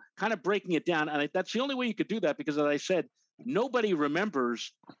 kind of breaking it down. And that's the only way you could do that, because as I said, nobody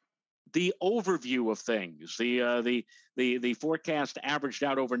remembers the overview of things. The forecast averaged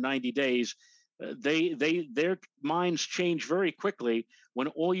out over 90 days. Their minds change very quickly when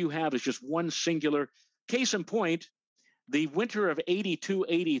all you have is just one singular case in point. The winter of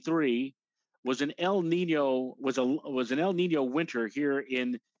 82-83 was an El Nino winter here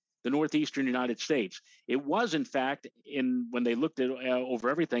in the northeastern United States. It was, in fact, when they looked at over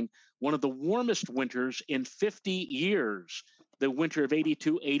everything, one of the warmest winters in 50 years, the winter of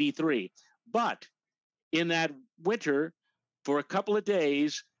 82-83. But in that winter, for a couple of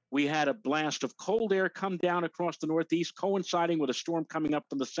days, we had a blast of cold air come down across the Northeast, coinciding with a storm coming up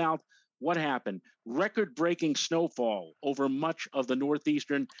from the south. What happened? Record-breaking snowfall over much of the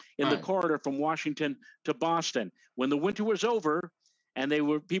Northeastern in the corridor from Washington to Boston. When the winter was over, and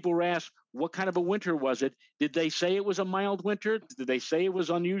people were asked, what kind of a winter was it? Did they say it was a mild winter? Did they say it was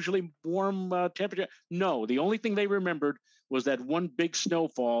unusually warm temperature? No, the only thing they remembered was that one big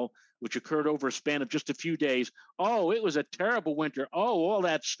snowfall, which occurred over a span of just a few days. Oh, it was a terrible winter. Oh, all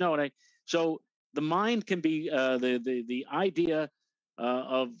that snow. So the mind can be, the idea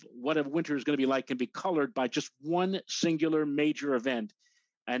of what a winter is going to be like can be colored by just one singular major event,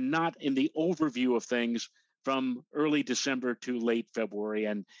 and not in the overview of things from early December to late February.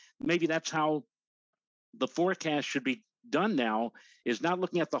 And maybe that's how the forecast should be done now is not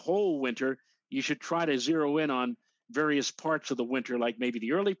looking at the whole winter. You should try to zero in on various parts of the winter, like maybe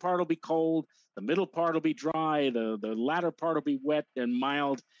the early part will be cold, the middle part will be dry, the latter part will be wet and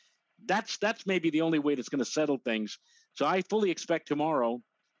mild. That's maybe the only way that's going to settle things. So I fully expect tomorrow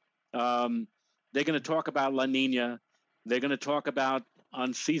they're going to talk about La Nina. They're going to talk about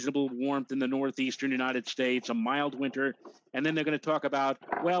unseasonable warmth in the northeastern United States, a mild winter, and then they're going to talk about,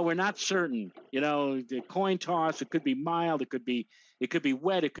 well, we're not certain. You know, the coin toss. It could be mild. It could be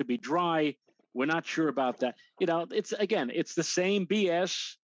wet. It could be dry. We're not sure about that. You know, it's the same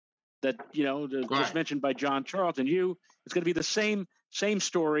BS that just mentioned by John Charles and you. It's going to be the same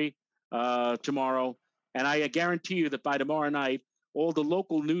story tomorrow, and I guarantee you that by tomorrow night, all the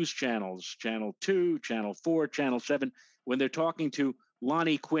local news channels, Channel 2, Channel 4, Channel 7, when they're talking to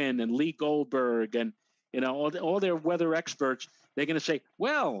Lonnie Quinn and Lee Goldberg and all their weather experts, they're going to say,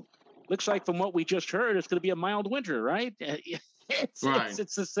 well, looks like from what we just heard, it's going to be a mild winter, right? It's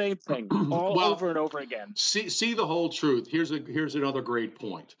the same thing over and over again. See the whole truth. Here's another great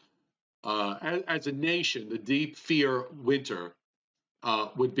point. As a nation, the deep fear winter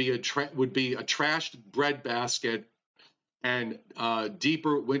would be a trashed breadbasket and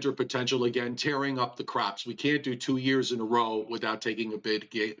deeper winter potential, again, tearing up the crops. We can't do 2 years in a row without taking a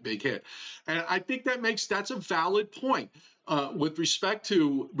big hit. And I think that's a valid point. With respect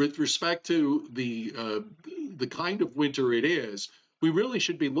to the kind of winter it is, we really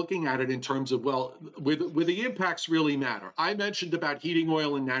should be looking at it in terms of, well, where the impacts really matter. I mentioned about heating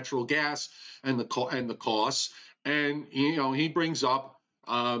oil and natural gas and the costs, and he brings up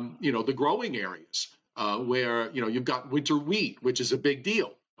the growing areas. Where you've got winter wheat, which is a big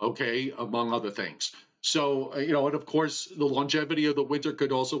deal, okay, among other things. So and of course the longevity of the winter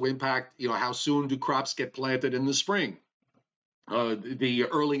could also impact how soon do crops get planted in the spring. The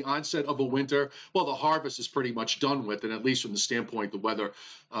early onset of a winter, well, the harvest is pretty much done with, and at least from the standpoint the weather,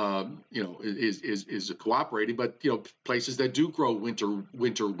 is cooperating. But places that do grow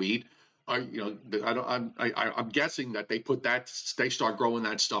winter wheat. I'm guessing that they start growing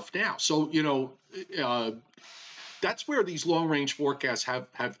that stuff now. So that's where these long range forecasts have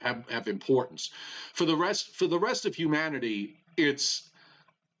importance. For the rest of humanity, it's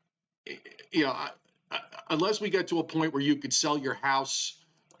unless we get to a point where you could sell your house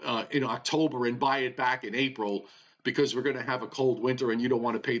in October and buy it back in April, because we're going to have a cold winter and you don't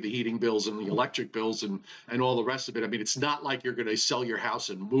want to pay the heating bills and the electric bills and all the rest of it. I mean, it's not like you're going to sell your house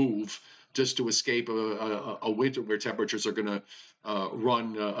and move just to escape a winter where temperatures are going to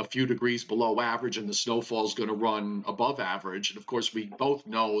run a few degrees below average and the snowfall is going to run above average. And of course, we both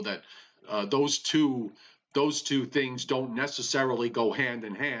know that those two things don't necessarily go hand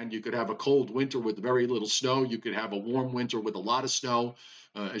in hand. You could have a cold winter with very little snow. You could have a warm winter with a lot of snow.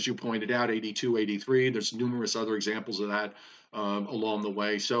 As you pointed out, 82, 83. There's numerous other examples of that along the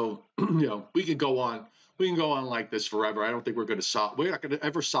way. So, we can go on. We can go on like this forever. I don't think we're not going to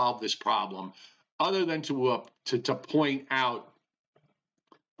ever solve this problem, other than to point out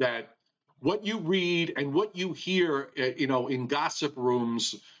that what you read and what you hear, in gossip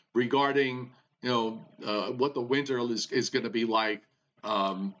rooms regarding, what the winter is going to be like,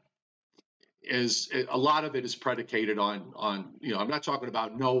 is a lot of it is predicated on I'm not talking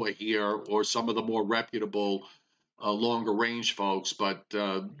about NOAA here or some of the more reputable longer range folks, but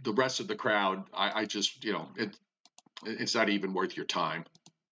the rest of the crowd, I just it's not even worth your time.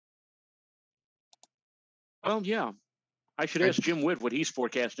 Well, yeah, I should ask Jim Witt what he's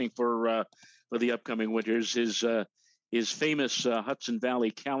forecasting for the upcoming winters. His famous Hudson Valley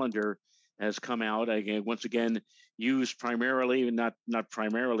calendar has come out again, once again, used primarily, not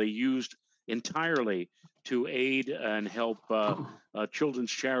primarily, used entirely to aid and help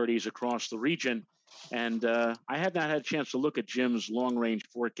children's charities across the region. And I have not had a chance to look at Jim's long-range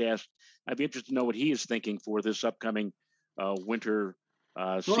forecast. I'd be interested to know what he is thinking for this upcoming winter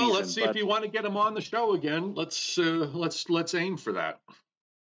season. Well, let's see if you want to get him on the show again. Let's aim for that.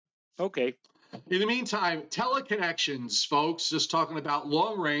 Okay. In the meantime, teleconnections, folks. Just talking about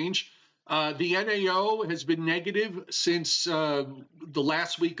long range. The NAO has been negative since the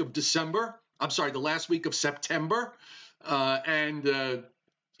last week of December. I'm sorry, the last week of September, and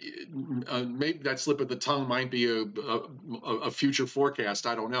maybe that slip of the tongue might be a future forecast.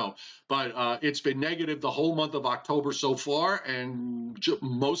 I don't know, but it's been negative the whole month of October so far, and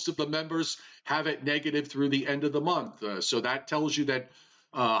most of the members have it negative through the end of the month. So that tells you that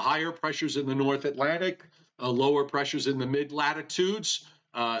higher pressures in the North Atlantic, lower pressures in the mid latitudes.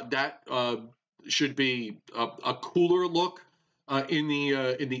 That should be a cooler look in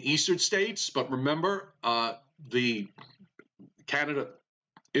the eastern states. But remember, the Canada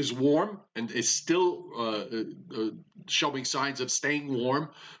is warm and is still showing signs of staying warm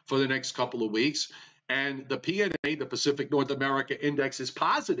for the next couple of weeks. And the PNA, the Pacific North America Index, is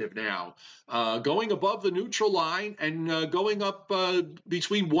positive now, going above the neutral line and going up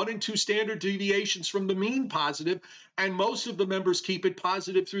between 1 and 2 standard deviations from the mean positive. And most of the members keep it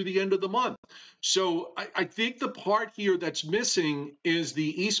positive through the end of the month. So I think the part here that's missing is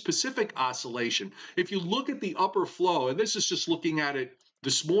the East Pacific oscillation. If you look at the upper flow, and this is just looking at it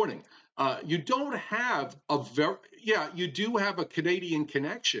this morning, you don't have you do have a Canadian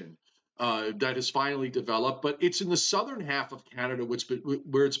connection that has finally developed, but it's in the southern half of Canada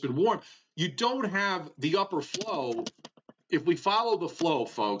where it's been warm. You don't have the upper flow. If we follow the flow,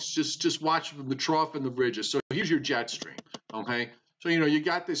 folks, just watch the trough and the ridges. So here's your jet stream, okay? So, you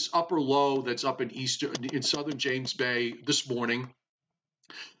got this upper low that's up in southern James Bay this morning.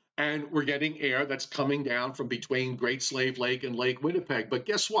 And we're getting air that's coming down from between Great Slave Lake and Lake Winnipeg. But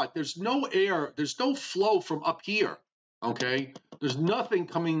guess what? There's no air, there's no flow from up here, okay? There's nothing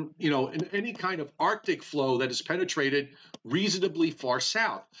coming, in any kind of Arctic flow that has penetrated reasonably far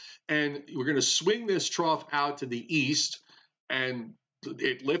south. And we're going to swing this trough out to the east, and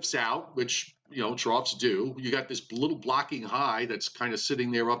it lifts out, which, troughs do. You got this little blocking high that's kind of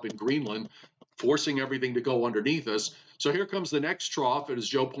sitting there up in Greenland, forcing everything to go underneath us. So here comes the next trough, and as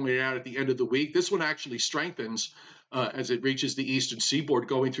Joe pointed out at the end of the week, this one actually strengthens as it reaches the eastern seaboard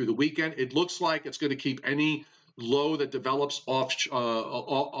going through the weekend. It looks like it's going to keep any low that develops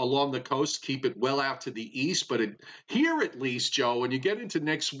along the coast, keep it well out to the east. But here at least, Joe, when you get into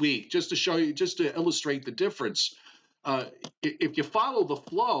next week, just to illustrate the difference, if you follow the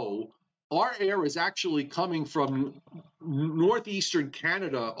flow, our air is actually coming from northeastern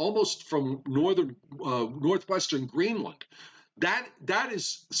Canada, almost from northwestern Greenland. That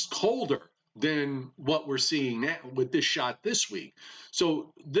is colder than what we're seeing now with this shot this week.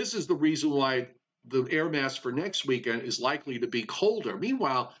 So this is the reason why the air mass for next weekend is likely to be colder.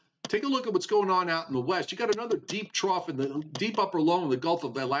 Meanwhile, take a look at what's going on out in the west. You got another deep trough in the deep upper low in the Gulf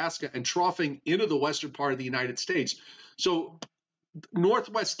of Alaska and troughing into the western part of the United States. So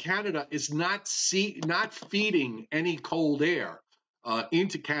Northwest Canada is not feeding any cold air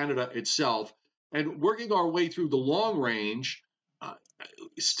into Canada itself, and working our way through the long range,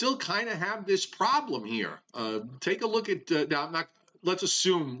 still kind of have this problem here. Take a look at now. Let's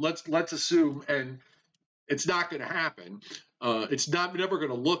assume, and it's not going to happen. It's never going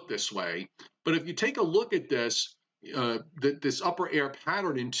to look this way. But if you take a look at this. This upper air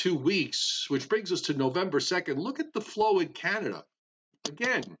pattern in 2 weeks, which brings us to November 2nd. Look at the flow in Canada.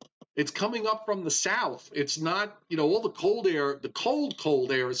 Again, it's coming up from the south. It's not, all the cold air, the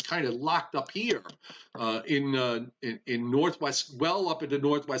cold air is kind of locked up here in northwest, well up into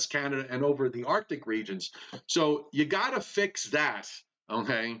northwest Canada and over the Arctic regions. So you got to fix that,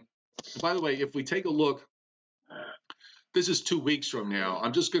 okay? By the way, if we take a look, this is 2 weeks from now.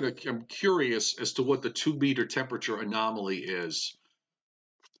 I'm curious as to what the 2-meter temperature anomaly is.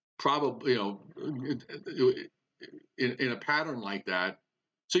 Probably, in a pattern like that.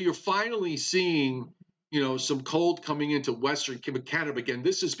 So you're finally seeing, some cold coming into Western Canada. Again,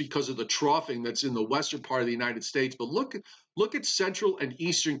 this is because of the troughing that's in the western part of the United States. But look at central and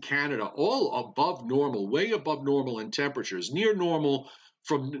eastern Canada, all above normal, way above normal in temperatures, near normal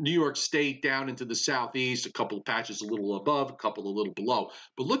from New York State down into the southeast, a couple of patches a little above, a couple a little below.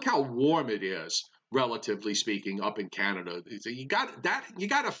 But look how warm it is, relatively speaking, up in Canada. You got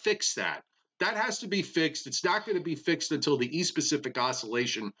to fix that. That has to be fixed. It's not going to be fixed until the East Pacific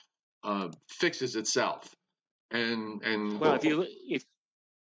oscillation fixes itself. Well,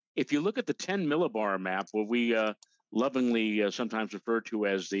 if you look at the 10 millibar map, what we lovingly sometimes refer to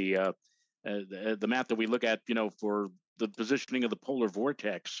as the map that we look at, for the positioning of the polar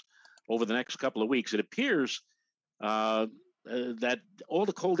vortex over the next couple of weeks, it appears that all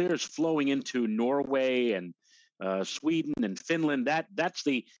the cold air is flowing into Norway and Sweden and Finland. That's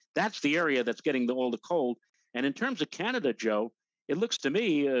the area that's getting all the cold. And in terms of Canada, Joe, it looks to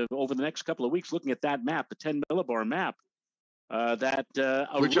me over the next couple of weeks, looking at that map, the 10 millibar map,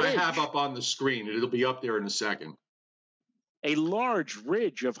 which I have up on the screen. It'll be up there in a second. A large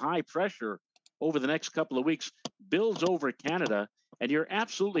ridge of high pressure over the next couple of weeks builds over Canada, and you're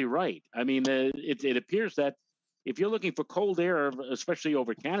absolutely right. I mean, it appears that if you're looking for cold air, especially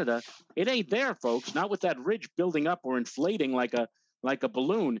over Canada, it ain't there, folks. Not with that ridge building up or inflating like a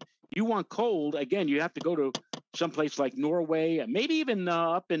balloon. You want cold, again, you have to go to someplace like Norway, maybe even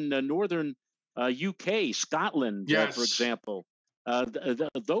up in northern UK, Scotland, yes. For example.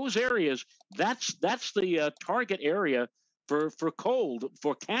 Those areas, that's the target area for cold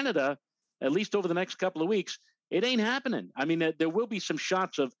for Canada, at least over the next couple of weeks. It ain't happening. I mean, there will be some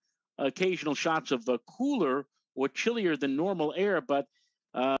occasional shots of cooler or chillier than normal air, but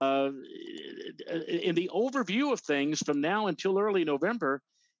in the overview of things from now until early November,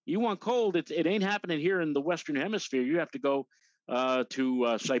 you want cold, it ain't happening here in the Western Hemisphere. You have to go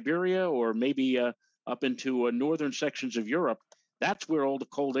to Siberia or maybe up into northern sections of Europe. That's where all the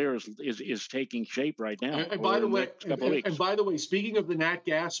cold air is taking shape right now. And by the way, speaking of the nat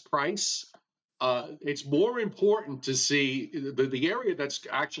gas price, it's more important to see the area that's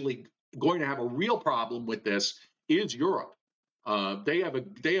actually going to have a real problem with this is Europe. They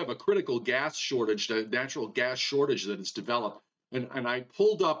have a critical gas shortage, the natural gas shortage that has developed. And I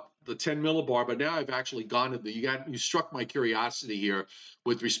pulled up the 10 millibar, but now I've actually gone to you struck my curiosity here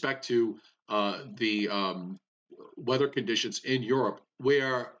with respect to the weather conditions in Europe,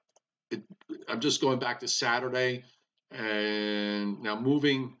 where I'm just going back to Saturday and now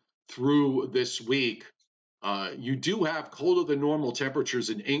moving through this week. You do have colder than normal temperatures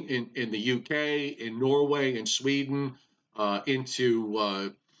in the UK, in Norway, in Sweden, and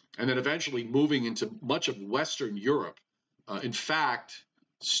then eventually moving into much of Western Europe. In fact,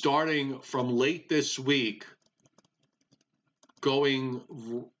 starting from late this week, going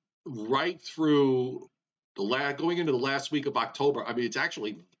right through going into the last week of October. I mean, it's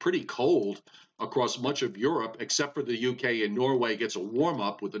actually pretty cold across much of Europe, except for the UK and Norway gets a warm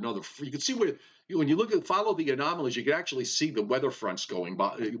up with another. You can see when you follow the anomalies, you can actually see the weather fronts going by,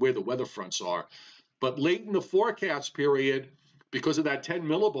 where the weather fronts are. But late in the forecast period, because of that 10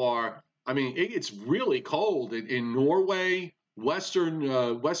 millibar, I mean, it gets really cold in Norway,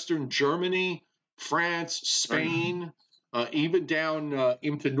 Western Germany, France, Spain. Even down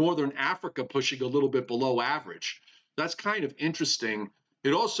into northern Africa, pushing a little bit below average. That's kind of interesting.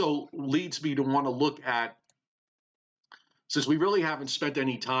 It also leads me to want to look at, since we really haven't spent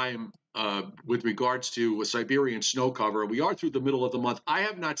any time with regards to a Siberian snow cover, we are through the middle of the month. I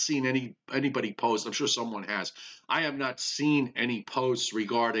have not seen anybody post. I'm sure someone has. I have not seen any posts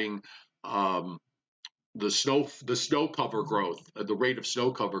regarding the snow cover growth, the rate of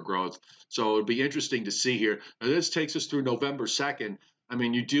snow cover growth. So it'd be interesting to see here. Now, this takes us through November 2nd. I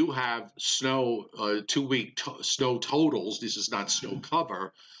mean, you do have snow, 2-week snow totals. This is not snow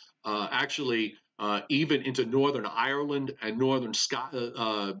cover. Actually, even into Northern Ireland and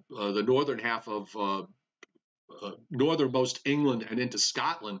the northern half of northernmost England and into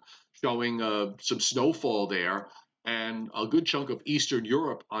Scotland, showing some snowfall there, and a good chunk of Eastern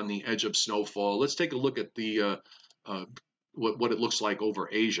Europe on the edge of snowfall. Let's take a look at the what it looks like over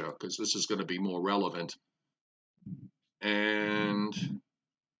Asia, because this is going to be more relevant. And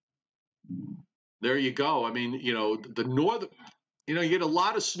there you go. I mean, the northern. You get a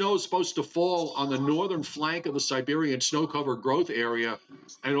lot of snow supposed to fall on the northern flank of the Siberian snow cover growth area,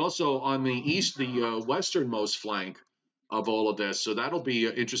 and also on the westernmost flank of all of this. So that'll be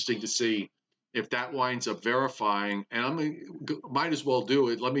interesting to see if that winds up verifying. And might as well do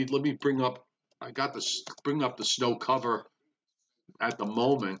it. Let me bring up. Bring up the snow cover at the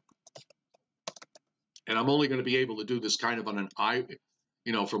moment, and I'm only going to be able to do this kind of on an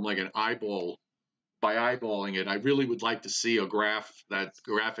from like an eyeball. By eyeballing it, I really would like to see a graphic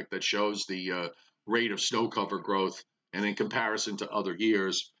that shows the rate of snow cover growth and in comparison to other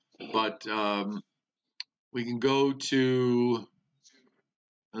years. But we can go to,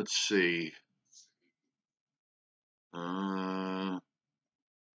 let's see,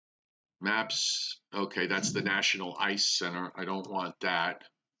 maps. Okay, that's the National Ice Center. I don't want that.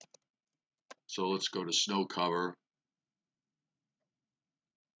 So let's go to snow cover.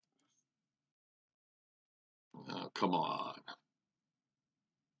 Come on.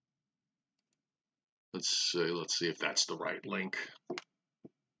 Let's see if that's the right link.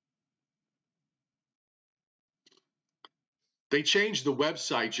 They changed the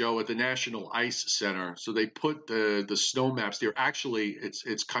website, Joe, at the National Ice Center. So they put the snow maps there. Actually,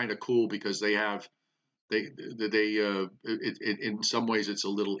 it's kind of cool because they have in some ways it's a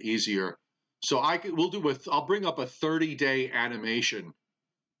little easier. So I'll bring up a 30-day animation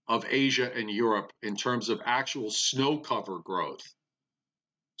of Asia and Europe in terms of actual snow cover growth.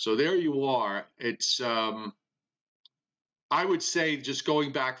 So there you are. It's I would say, just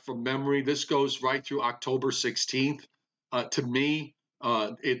going back from memory, this goes right through October 16th. To me,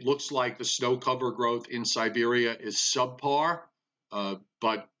 it looks like the snow cover growth in Siberia is subpar.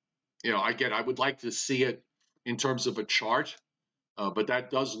 But I would like to see it in terms of a chart. But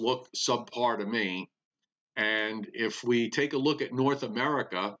that does look subpar to me. And if we take a look at North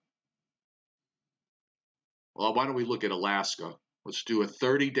America, well, why don't we look at Alaska? Let's do a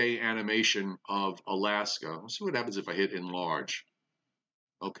 30-day animation of Alaska. Let's see what happens if I hit enlarge.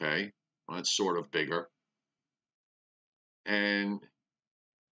 Okay, well, that's sort of bigger. And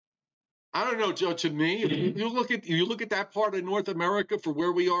I don't know, Joe. To me, you look at that part of North America for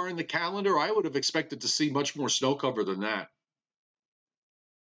where we are in the calendar. I would have expected to see much more snow cover than that.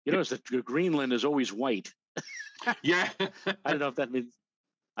 You know, Greenland is always white. Yeah. I don't know if that means.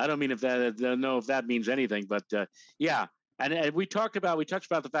 I don't mean if that know if that means anything, but yeah. And we touched about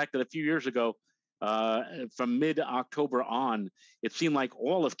the fact that a few years ago, from mid-October on, it seemed like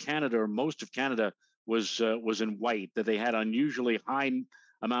all of Canada or most of Canada was in white. That they had unusually high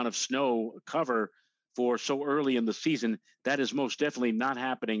amount of snow cover for so early in the season. That is most definitely not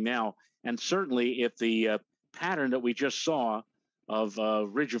happening now. And certainly, if the pattern that we just saw of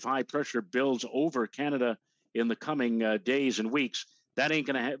ridge of high pressure builds over Canada in the coming days and weeks, that ain't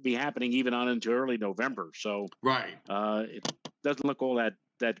going to be happening even on into early November. So right, it doesn't look all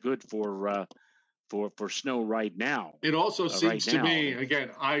that good for snow right now. It also seems right to now. me, again,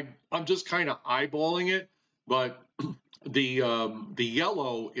 I'm just kind of eyeballing it, but the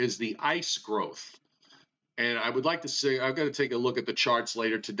yellow is the ice growth. And I would like to say, I've got to take a look at the charts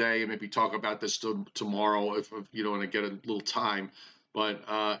later today and maybe talk about this tomorrow if you know, when I get a little time. But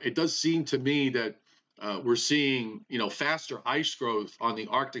it does seem to me that we're seeing, you know, faster ice growth on the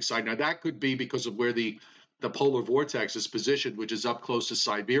Arctic side. Now that could be because of where the polar vortex is positioned, which is up close to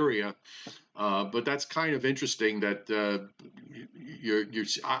Siberia. But that's kind of interesting that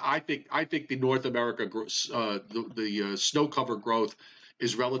I think the North America the snow cover growth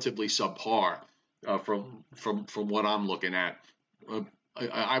is relatively subpar from what I'm looking at.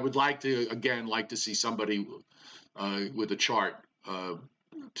 I would like to see somebody with a chart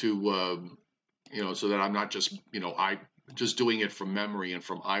to you know, so that I'm not just, you know, just doing it from memory and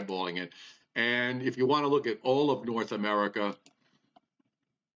from eyeballing it. And if you want to look at all of North America,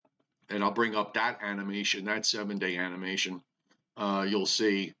 and I'll bring up that animation, that 7-day animation, you'll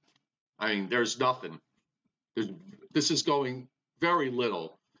see, I mean, there's nothing. This is going very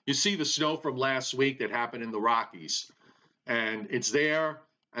little. You see the snow from last week that happened in the Rockies, and it's there,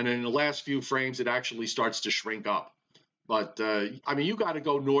 and in the last few frames, it actually starts to shrink up. But I mean, you got to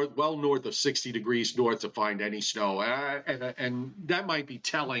go north of 60 degrees north to find any snow, and that might be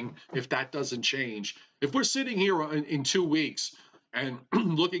telling if that doesn't change. If we're sitting here in 2 weeks and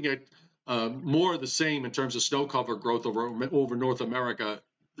looking at more of the same in terms of snow cover growth over North America,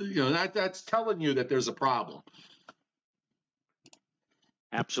 you know, that's telling you that there's a problem.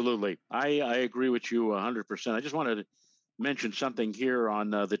 Absolutely, I agree with you 100%. I just wanted to mention something here on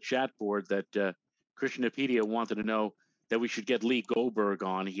the chat board that Krishnapedia wanted to know that we should get Lee Goldberg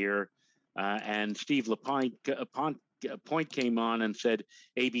on here, and Steve Lapointe Point came on and said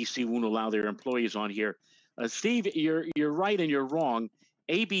ABC won't allow their employees on here. Steve, you're right and you're wrong.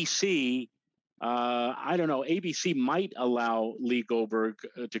 ABC, I don't know. ABC might allow Lee Goldberg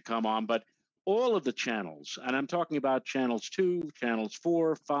to come on, but all of the channels, and I'm talking about channels 2, channels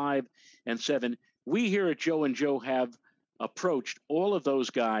 4, 5, and 7. We here at Joe and Joe have approached all of those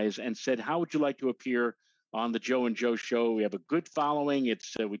guys and said, "How would you like to appear on the Joe and Joe show?" We have a good following.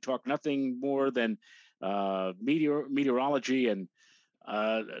 It's we talk nothing more than meteorology, and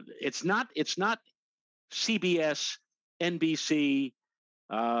it's not CBS, NBC,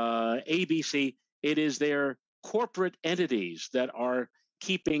 ABC. It is their corporate entities that are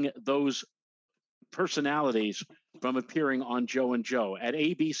keeping those personalities from appearing on Joe and Joe. At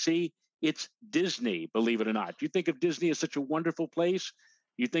ABC, it's Disney, believe it or not. You think of Disney as such a wonderful place?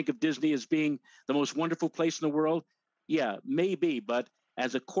 You think of Disney as being the most wonderful place in the world? Yeah, maybe, but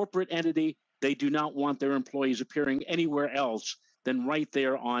as a corporate entity, they do not want their employees appearing anywhere else than right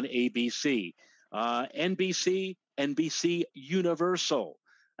there on ABC. NBC Universal.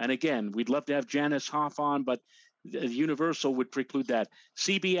 And again, we'd love to have Janice Hoff on, but Universal would preclude that.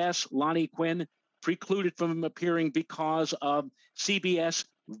 CBS, Lonnie Quinn, precluded from appearing because of CBS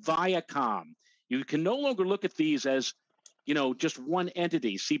Viacom. You can no longer look at these as, you know, just one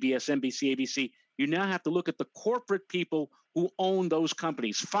entity, CBS, NBC, ABC. You now have to look at the corporate people who own those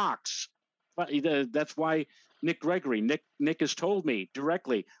companies. Fox, that's why Nick Gregory, Nick has told me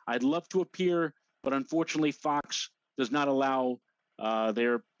directly, I'd love to appear, but unfortunately Fox does not allow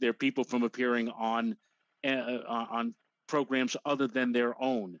their people from appearing on programs other than their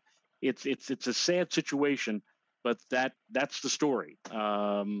own. It's a sad situation, but that's the story.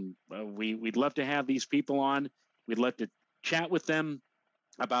 We'd love to have these people on. We'd love to chat with them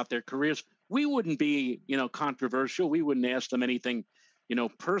about their careers. We wouldn't be, you know, controversial. We wouldn't ask them anything, you know,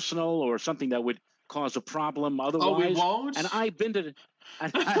 personal or something that would cause a problem otherwise. Oh, we won't? And I've been to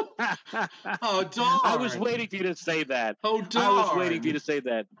oh, darn. I was waiting for you to say that. Oh, darn. I was waiting for you to say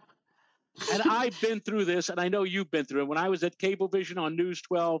that. And I've been through this, and I know you've been through it. When I was at Cablevision on News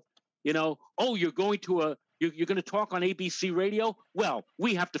 12, you know, oh, you're going to You're going to talk on ABC radio? Well,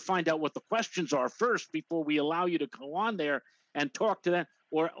 we have to find out what the questions are first before we allow you to go on there and talk to them.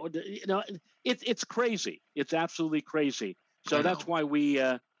 Or it's crazy. It's absolutely crazy. So that's why we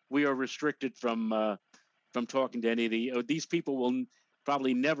are restricted from talking to any of these people. Will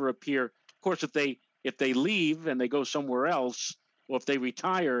probably never appear. Of course, if they leave and they go somewhere else, or if they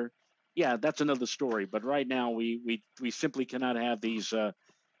retire, yeah, that's another story. But right now, we simply cannot have these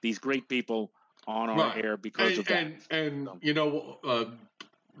great people on our air because of that. And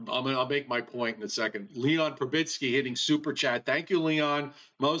I'll make my point in a second. Leon Probitsky hitting super chat. Thank you, Leon.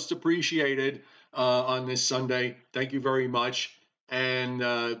 Most appreciated on this Sunday. Thank you very much. And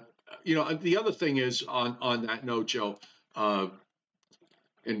the other thing is on that note, Joe, and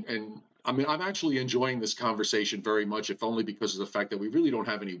I mean, I'm actually enjoying this conversation very much, if only because of the fact that we really don't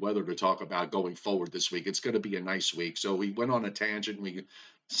have any weather to talk about going forward this week. It's going to be a nice week. So we went on a tangent. We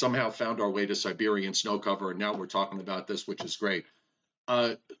somehow found our way to Siberian snow cover, and now we're talking about this, which is great.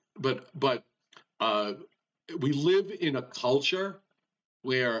 But we live in a culture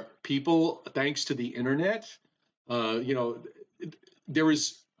where people, thanks to the internet,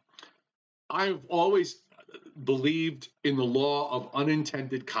 I've always believed in the law of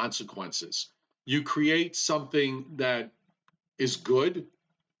unintended consequences. You create something that is good,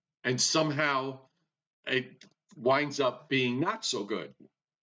 and somehow it winds up being not so good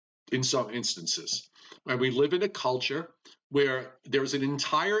in some instances. And we live in a culture where there's an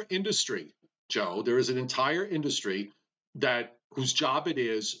entire industry, Joe, there is an entire industry whose job it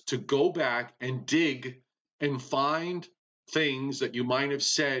is to go back and dig and find things that you might have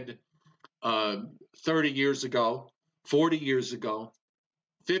said 30 years ago, 40 years ago,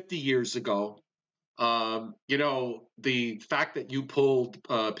 50 years ago. The fact that you pulled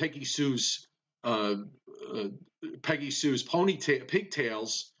Peggy Sue's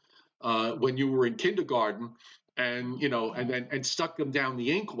pigtails when you were in kindergarten, and stuck them down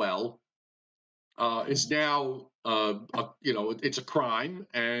the inkwell, is now it's a crime,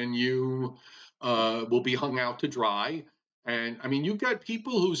 and you will be hung out to dry. And I mean, you've got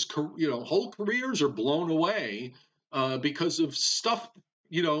people whose whole careers are blown away because of stuff,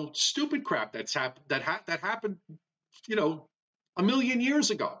 stupid crap that happened, a million years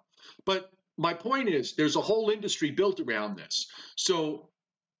ago. But my point is, there's a whole industry built around this. So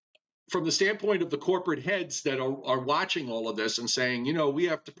from the standpoint of the corporate heads that are watching all of this and saying, we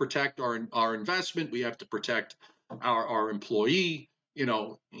have to protect our investment, we have to protect our employee,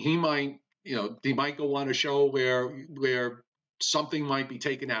 they might go on a show where something might be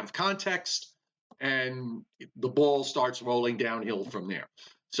taken out of context, and the ball starts rolling downhill from there.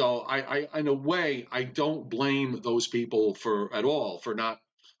 So I in a way, I don't blame those people for not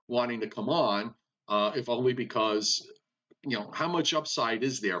wanting to come on, if only because, how much upside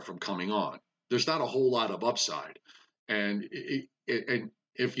is there from coming on? There's not a whole lot of upside. And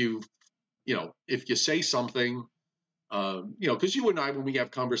if you say something, because you and I, when we have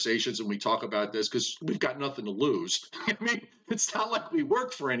conversations and we talk about this, because we've got nothing to lose. I mean, it's not like we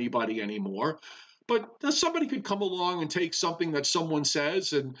work for anybody anymore. But somebody could come along and take something that someone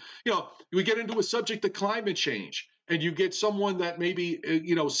says, and we get into a subject of climate change, and you get someone that maybe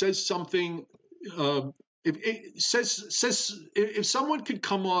says something. If someone could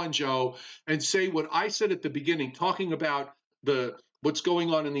come on, Joe, and say what I said at the beginning, talking about what's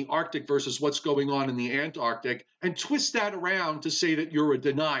going on in the Arctic versus what's going on in the Antarctic, and twist that around to say that you're a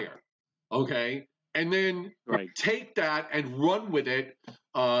denier, okay? And then take that and run with it.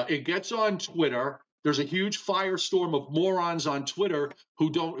 It gets on Twitter. There's a huge firestorm of morons on Twitter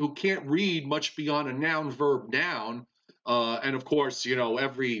who can't read much beyond a noun, verb, noun. And of course,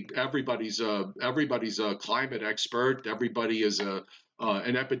 everybody's a climate expert. Everybody is an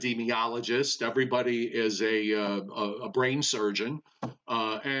epidemiologist. Everybody is a brain surgeon,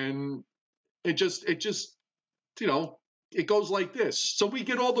 and it goes like this. So we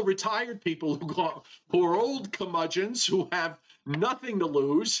get all the retired people who are old curmudgeons who have nothing to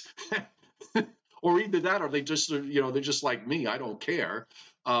lose, or either that, or they're just like me. I don't care.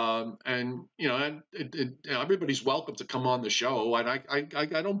 And everybody's welcome to come on the show, and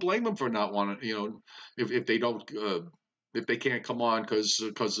I don't blame them for not wanting, if they don't, if they can't come on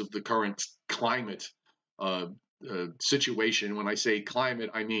because of the current climate situation. When I say climate,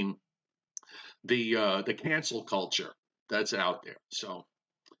 I mean the cancel culture that's out there. So,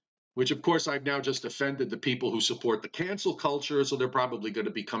 which of course I've now just offended the people who support the cancel culture, so they're probably going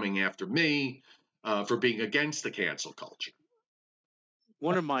to be coming after me for being against the cancel culture.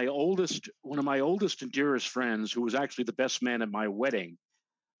 One of my oldest and dearest friends, who was actually the best man at my wedding,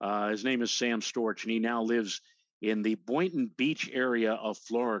 his name is Sam Storch, and he now lives in the Boynton Beach area of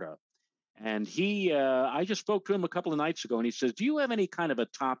Florida. And I just spoke to him a couple of nights ago, and he says, "Do you have any kind of a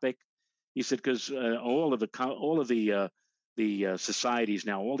topic?" He said, "Because all of the societies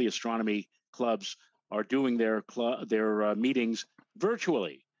now, all the astronomy clubs are doing their meetings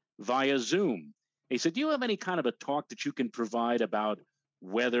virtually via Zoom." He said, "Do you have any kind of a talk that you can provide about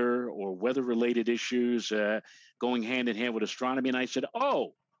weather or weather-related issues going hand in hand with astronomy?" And I said,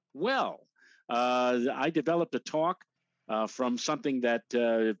 "Oh, well, I developed a talk from something that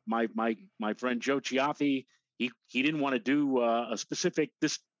my friend Joe Chiaffi, he didn't want to do a specific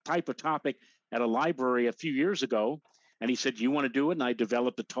this type of topic at a library a few years ago, and he said, 'You want to do it?' And I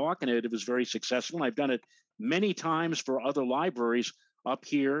developed a talk, and it was very successful. And I've done it many times for other libraries up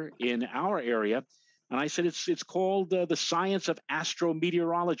here in our area. And I said, it's called the science of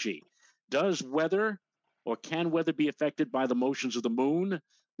astrometeorology. Does weather or can weather be affected by the motions of the moon,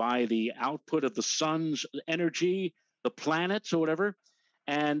 by the output of the sun's energy, the planets, or whatever?"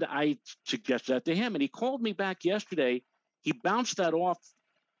 And I suggested that to him, and he called me back yesterday. He bounced that off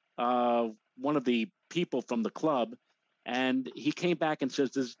one of the people from the club, and he came back and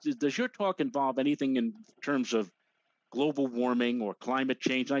says, does your talk involve anything in terms of global warming or climate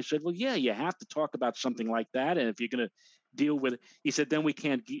change?" And I said, "Well, yeah, you have to talk about something like that. And if you're going to deal with it," he said, "then we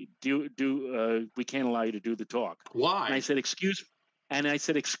can't we can't allow you to do the talk." Why? And I said,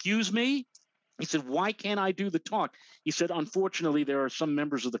 "Excuse me?" He said, "Why can't I do the talk?" He said, "Unfortunately, there are some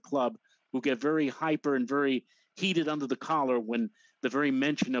members of the club who get very hyper and very heated under the collar when the very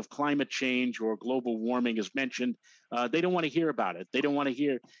mention of climate change or global warming is mentioned. They don't want to hear about it. They don't want to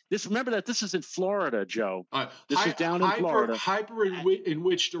hear this. Remember that this is in Florida, Joe. This is down in Florida." Hyper in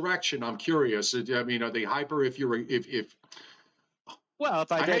which direction? I'm curious. I mean, are they hyper if you're if Well,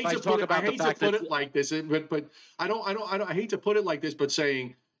 if I talk about the fact that, I hate to put it like this, but I hate to put it like this, but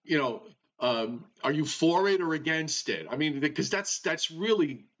saying, are you for it or against it? I mean, because that's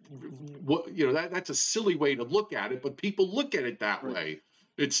really what, that's a silly way to look at it, but people look at it that way.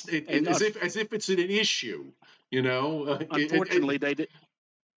 It's as if it's an issue, Unfortunately, they did.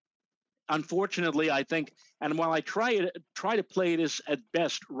 Unfortunately, I think, and while I try to play it as at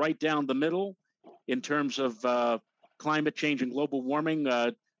best right down the middle in terms of climate change and global warming,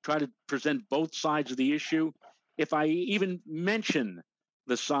 try to present both sides of the issue. If I even mention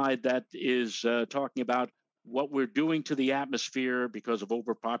the side that is talking about what we're doing to the atmosphere because of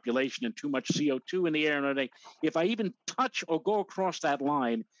overpopulation and too much CO2 in the air, and if I even touch or go across that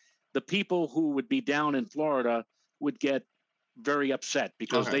line, the people who would be down in Florida would get very upset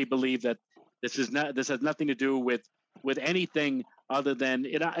because they believe that this has nothing to do with anything other than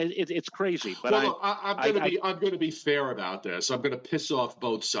it's crazy. But well, I'm going to be fair about this. I'm going to piss off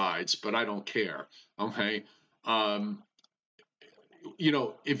both sides, but I don't care. Okay.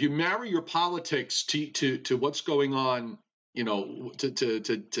 If you marry your politics to what's going on,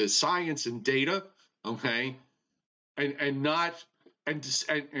 to science and data, okay, and not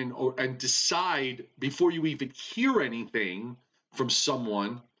and decide before you even hear anything from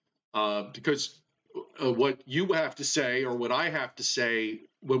someone, because what you have to say or what I have to say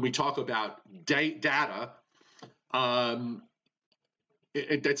when we talk about data,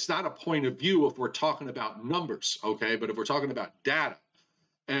 that's not a point of view if we're talking about numbers, okay? But if we're talking about data,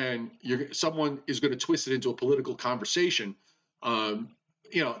 and someone is going to twist it into a political conversation,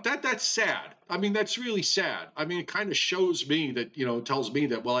 that's sad. I mean, that's really sad. I mean, it kind of shows me that, tells me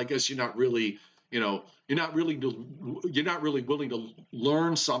that, well, I guess you're not really willing to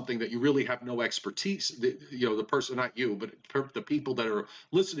learn something that you really have no expertise. The person, not you, but the people that are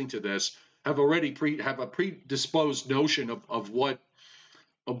listening to this have already have a predisposed notion of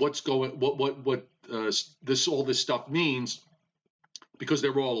what's going, what all this stuff means, because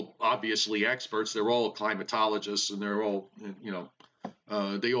they're all obviously experts. They're all climatologists, and they're all,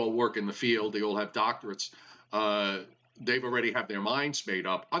 they all work in the field. They all have doctorates. They've already have their minds made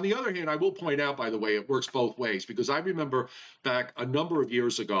up. On the other hand, I will point out, by the way, it works both ways, because I remember back a number of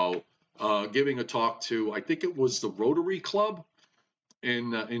years ago giving a talk to, I think it was the Rotary Club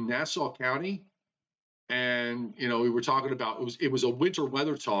in Nassau County, and we were talking about it was a winter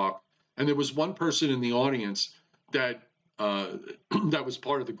weather talk, and there was one person in the audience that that was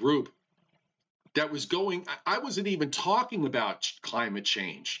part of the group that was going. I wasn't even talking about climate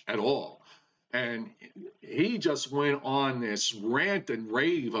change at all. And he just went on this rant and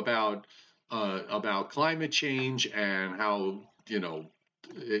rave about climate change and how,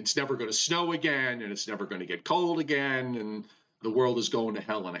 it's never going to snow again, and it's never going to get cold again, and the world is going to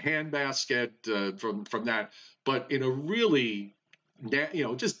hell in a handbasket from that. But in a really,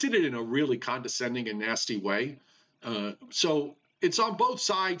 just did it in a really condescending and nasty way. So it's on both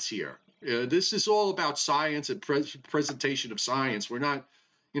sides here. This is all about science and presentation of science. We're not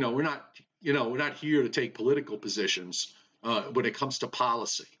we're not here to take political positions when it comes to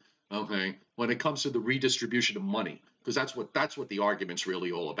policy. Okay, when it comes to the redistribution of money, because that's what the argument's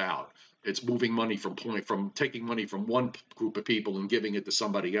really all about. It's moving money from taking money from one group of people and giving it to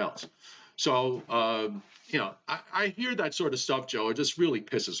somebody else. So I hear that sort of stuff, Joe. It just really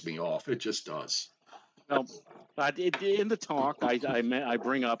pisses me off. It just does. Well, in the talk, I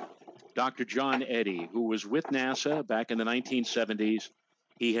bring up Dr. John Eddy, who was with NASA back in the 1970s.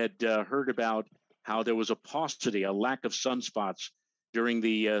 He had heard about how there was a paucity, a lack of sunspots during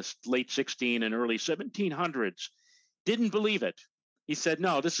the late 16 and early 1700s. Didn't believe it. He said,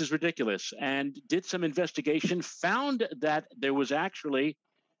 no, this is ridiculous, and did some investigation, found that there was actually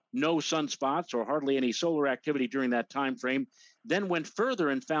no sunspots or hardly any solar activity during that time frame, then went further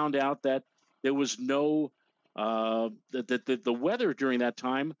and found out that there was no the weather during that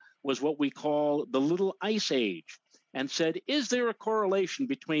time was what we call the Little Ice Age, and said, is there a correlation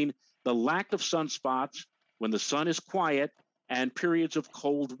between the lack of sunspots when the sun is quiet and periods of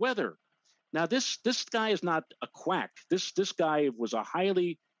cold weather? Now, this guy is not a quack. This guy was a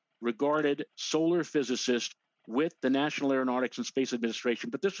highly regarded solar physicist with the National Aeronautics and Space Administration,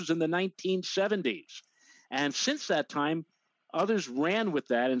 but this was in the 1970s. And since that time, others ran with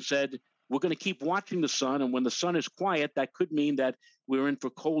that and said, we're going to keep watching the sun, and when the sun is quiet, that could mean that we're in for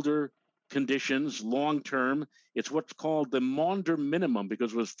colder conditions long term. It's what's called the Maunder minimum,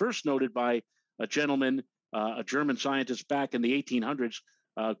 because it was first noted by a gentleman, a German scientist back in the 1800s,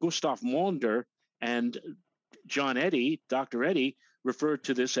 Gustav Maunder, and John Eddy, Dr. Eddy, referred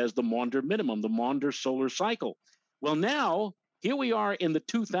to this as the Maunder minimum, the Maunder solar cycle. Well, now, here we are in the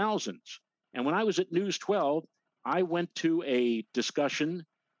 2000s. And when I was at News 12, I went to a discussion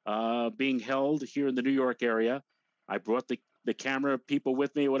being held here in the New York area. I brought the camera people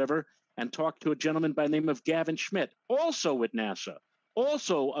with me or whatever, and talked to a gentleman by the name of Gavin Schmidt, also at NASA,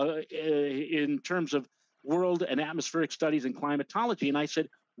 also in terms of world and atmospheric studies and climatology. And I said,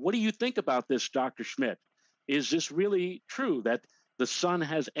 what do you think about this, Dr. Schmidt? Is this really true that the sun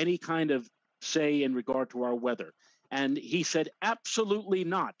has any kind of say in regard to our weather? And he said, absolutely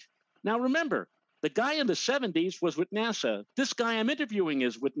not. Now, remember, the guy in the 70s was with NASA. This guy I'm interviewing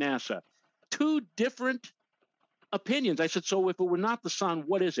is with NASA. Two different opinions. I said, so if it were not the sun,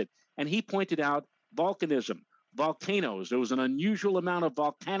 what is it? And he pointed out volcanism, volcanoes. There was an unusual amount of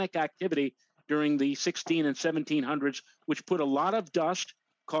volcanic activity during the 16 and 1700s, which put a lot of dust,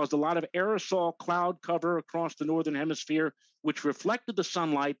 caused a lot of aerosol cloud cover across the northern hemisphere, which reflected the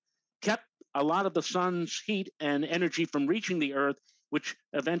sunlight, kept a lot of the sun's heat and energy from reaching the earth, which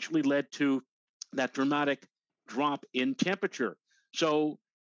eventually led to that dramatic drop in temperature. So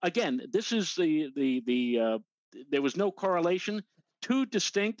again, this is there was no correlation. Two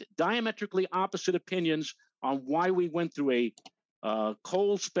distinct, diametrically opposite opinions on why we went through a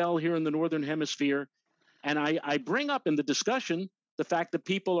cold spell here in the northern hemisphere. And I bring up in the discussion the fact that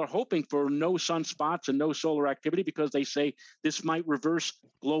people are hoping for no sunspots and no solar activity because they say this might reverse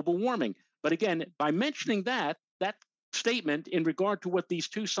global warming. But again, by mentioning that statement in regard to what these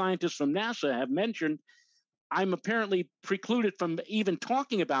two scientists from NASA have mentioned, I'm apparently precluded from even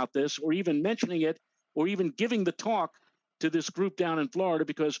talking about this or even mentioning it or even giving the talk to this group down in Florida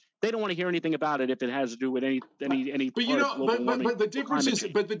because they don't want to hear anything about it if it has to do with any But part of global warming. But the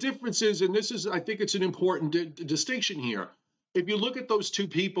difference is, and this is, I think it's an important distinction here. If you look at those two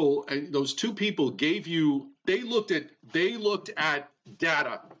people, and those two people they looked at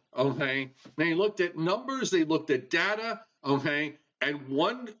data, okay? They looked at numbers, they looked at data, okay? And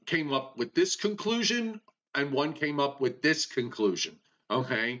one came up with this conclusion, and one came up with this conclusion,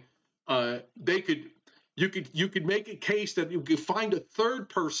 okay? You could make a case that you could find a third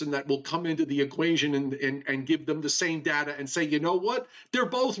person that will come into the equation and give them the same data and say, you know what, they're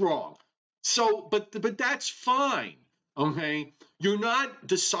both wrong. So, but that's fine. Okay, you're not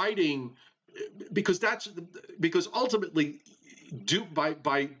deciding because ultimately,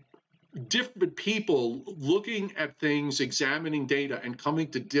 by different people looking at things, examining data, and coming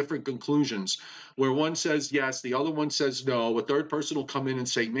to different conclusions, where one says yes, the other one says no, a third person will come in and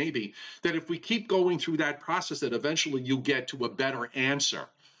say maybe, that if we keep going through that process, that eventually you get to a better answer.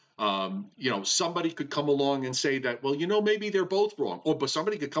 Somebody could come along and say that, well, maybe they're both wrong. But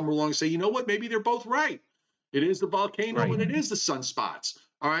somebody could come along and say, you know what, maybe they're both right. It is the volcano and it is the sunspots.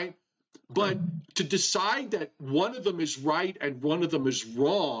 All right. But to decide that one of them is right and one of them is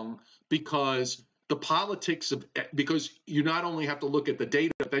wrong because because you not only have to look at the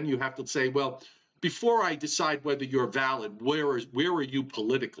data, but then you have to say, well, before I decide whether you're valid, where are you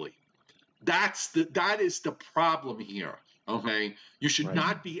politically? That is the problem here. Okay, you should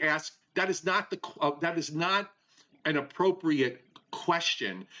not be asked. That is not an appropriate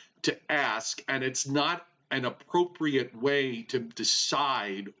question to ask, and it's not an appropriate way to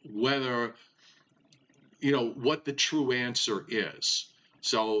decide whether, what the true answer is.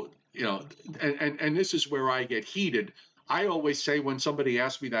 So, and this is where I get heated. I always say when somebody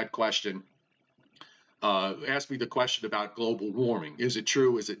asks me that question, ask me the question about global warming, is it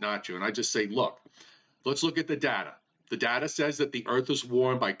true, is it not true? And I just say, look, let's look at the data. The data says that the Earth is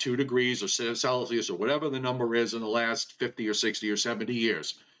warmed by 2 degrees or Celsius or whatever the number is in the last 50 or 60 or 70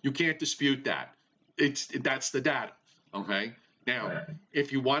 years. You can't dispute that. That's the data. Okay. Now,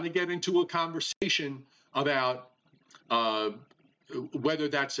 if you want to get into a conversation about whether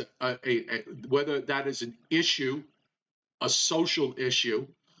that's whether that is an issue, a social issue,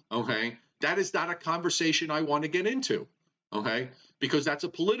 okay, that is not a conversation I want to get into, okay, because that's a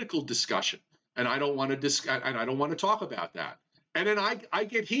political discussion. And I don't want to and I don't want to talk about that. And then I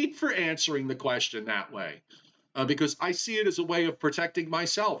get heat for answering the question that way, because I see it as a way of protecting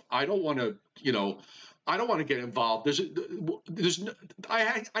myself. I don't want to, I don't want to get involved. There's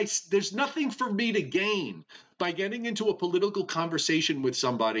nothing for me to gain by getting into a political conversation with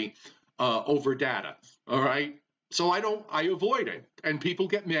somebody over data. All right. So I avoid it, and people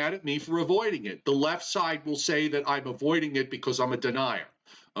get mad at me for avoiding it. The left side will say that I'm avoiding it because I'm a denier.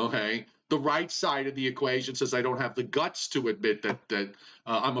 Okay. The right side of the equation says I don't have the guts to admit that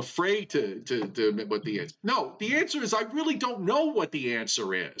I'm afraid to admit what the answer. No, the answer is I really don't know what the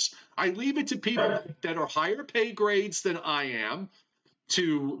answer is. I leave it to people that are higher pay grades than I am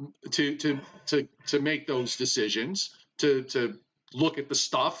to make those decisions, to look at the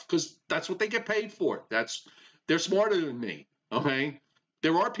stuff, because that's what they get paid for. They're smarter than me. Okay,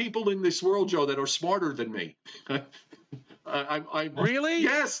 there are people in this world, Joe, that are smarter than me. Really?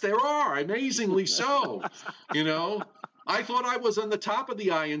 Yes, there are, amazingly so. I thought I was on the top of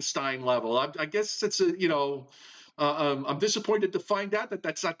the Einstein level. I guess it's I'm disappointed to find out that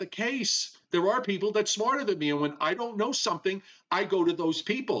that's not the case. There are people that's smarter than me, and when I don't know something, I go to those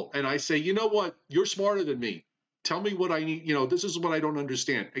people and I say, you know what, you're smarter than me. Tell me what I need. This is what I don't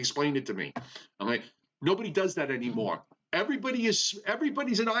understand. Explain it to me. Okay. Nobody does that anymore. Everybody's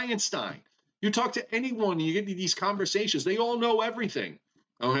an Einstein. You talk to anyone, you get these conversations, they all know everything.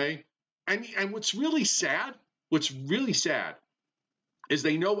 Okay. And what's really sad is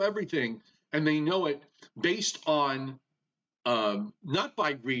they know everything, and they know it based on not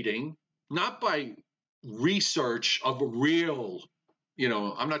by reading, not by research of a real,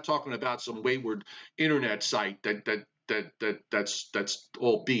 I'm not talking about some wayward internet site that's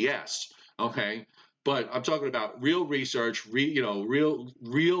all BS. Okay. But I'm talking about real research,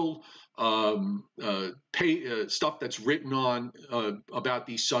 real stuff that's written on about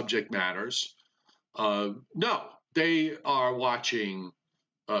these subject matters. No, they are watching.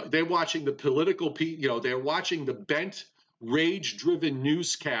 They're watching the political. They're watching the bent, rage-driven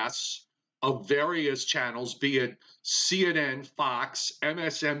newscasts of various channels, be it CNN, Fox,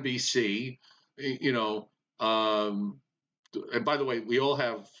 MSNBC. And by the way, we all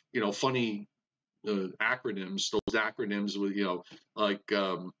have funny acronyms. Those acronyms with like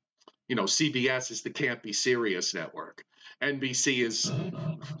CBS is the Can't Be Serious Network. NBC is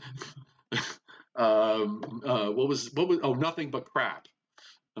what was Nothing But Crap.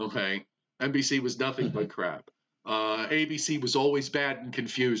 Okay, NBC was Nothing But Crap. ABC was Always Bad and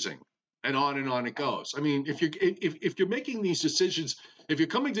Confusing, and on it goes. I mean, if you're making these decisions, if you're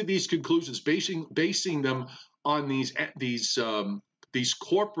coming to these conclusions, basing them on these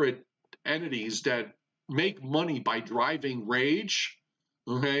corporate entities that make money by driving rage,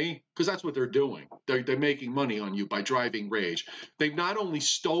 okay, because that's what they're doing. They're making money on you by driving rage. They've not only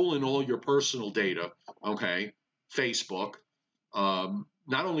stolen all your personal data, okay, Facebook.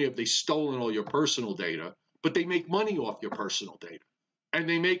 Not only have they stolen all your personal data, but they make money off your personal data, and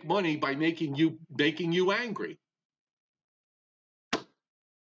they make money by making you angry.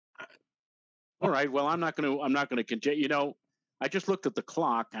 All right. Well, I'm not going to continue. I just looked at the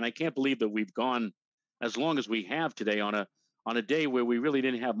clock, and I can't believe that we've gone as long as we have today on a day where we really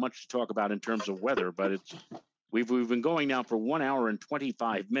didn't have much to talk about in terms of weather. But we've been going now for 1 hour and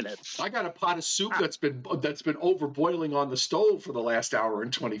 25 minutes. I got a pot of soup that's been overboiling on the stove for the last hour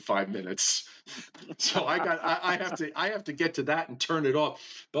and 25 minutes. So I have to get to that and turn it off.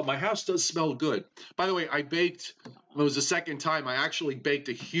 But my house does smell good. By the way, I baked. It was the second time I actually baked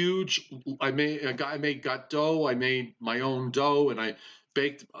a huge. I made gâteau. I made my own dough, and I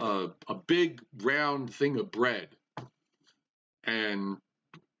baked a big round thing of bread. And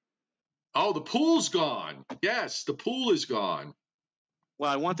oh, the pool's gone. Yes, the pool is gone.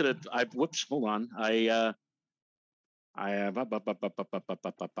 Well, I wanted to. Whoops, hold on. I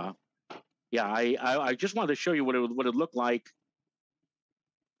just wanted to show you what it looked like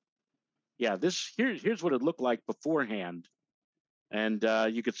Yeah, here's what it looked like beforehand, and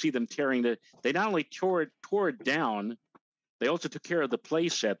you could see them tearing the. They not only tore it down, they also took care of the play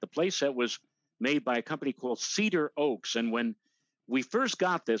set. The play set was made by a company called Cedar Oaks, and when we first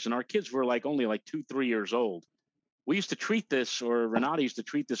got this, and our kids were only 2, 3 years old, we used to treat this, or Renata used to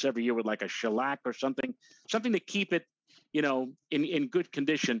treat this every year with a shellac or something to keep it, in good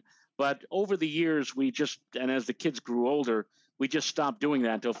condition. But over the years, and as the kids grew older, we just stopped doing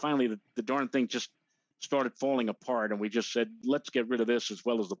that until finally the darn thing just started falling apart. And we just said, let's get rid of this as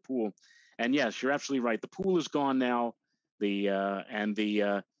well as the pool. And yes, you're absolutely right. The pool is gone now.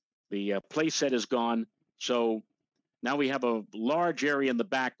 The play set is gone. So now we have a large area in the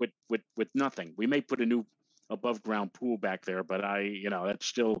back with nothing. We may put a new above ground pool back there, but that's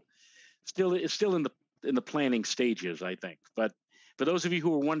still in the planning stages, I think. But for those of you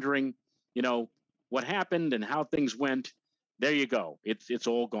who are wondering, what happened and how things went, there you go. It's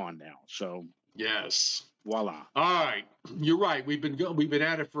all gone now. So yes, voila. All right, you're right. We've been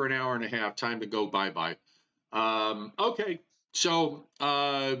at it for an hour and a half. Time to go bye. Okay, so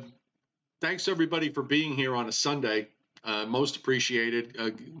thanks everybody for being here on a Sunday. Most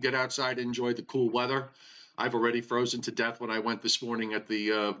appreciated. Get outside, enjoy the cool weather. I've already frozen to death when I went this morning at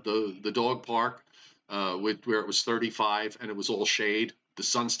the dog park, where it was 35 and it was all shade. The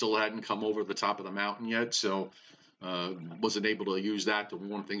sun still hadn't come over the top of the mountain yet, so wasn't able to use that to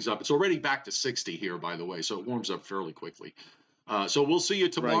warm things up. It's already back to 60 here, by the way, so it warms up fairly quickly. So we'll see you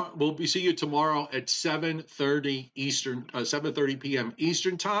tomorrow. Right. We'll see you tomorrow at 7:30 Eastern, 7:30 p.m.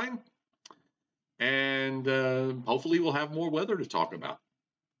 Eastern time, and hopefully we'll have more weather to talk about.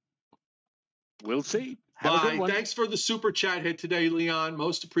 We'll see. Have a good one. Thanks for the super chat hit today, Leon.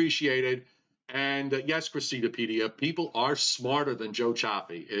 Most appreciated. And yes, Christinapedia, people are smarter than Joe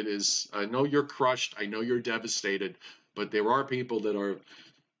Chaffee. It is. I know you're crushed. I know you're devastated, but there are people that are,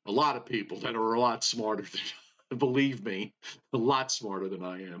 a lot of people that are a lot smarter than, believe me, a lot smarter than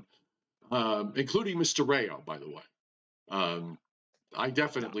I am, including Mr. Rayo, by the way. I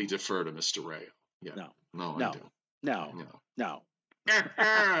definitely defer to Mr. Rayo. Yeah. No, I do. No.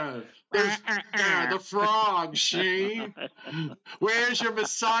 The frog, she. Where's your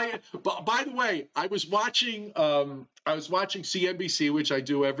Messiah? By the way, I was watching CNBC, which I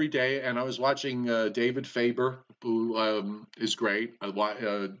do every day, and I was watching David Faber, who is great.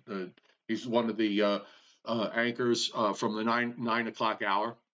 He's one of the anchors from the 9 o'clock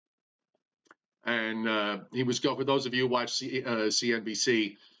hour, and he was for those of you who watch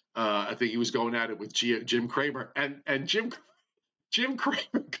CNBC. I think he was going at it with Jim Cramer, and Jim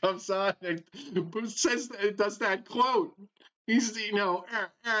Cramer comes on and does that quote. He's,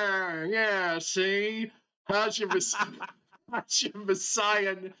 yeah, see, how's your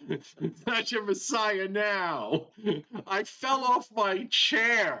Messiah now? I fell off my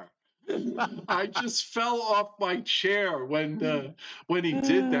chair. I just fell off my chair when he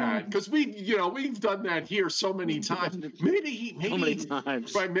did that, because we've done that here so many times. Maybe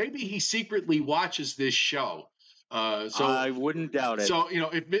he secretly watches this show. So I wouldn't doubt it. So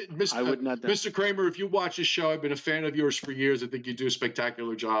if Mr. Cramer, if you watch this show, I've been a fan of yours for years. I think you do a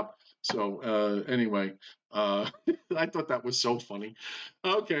spectacular job. So anyway, I thought that was so funny.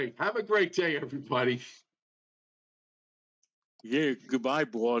 Okay, have a great day, everybody. Yeah, goodbye,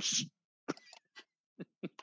 boss.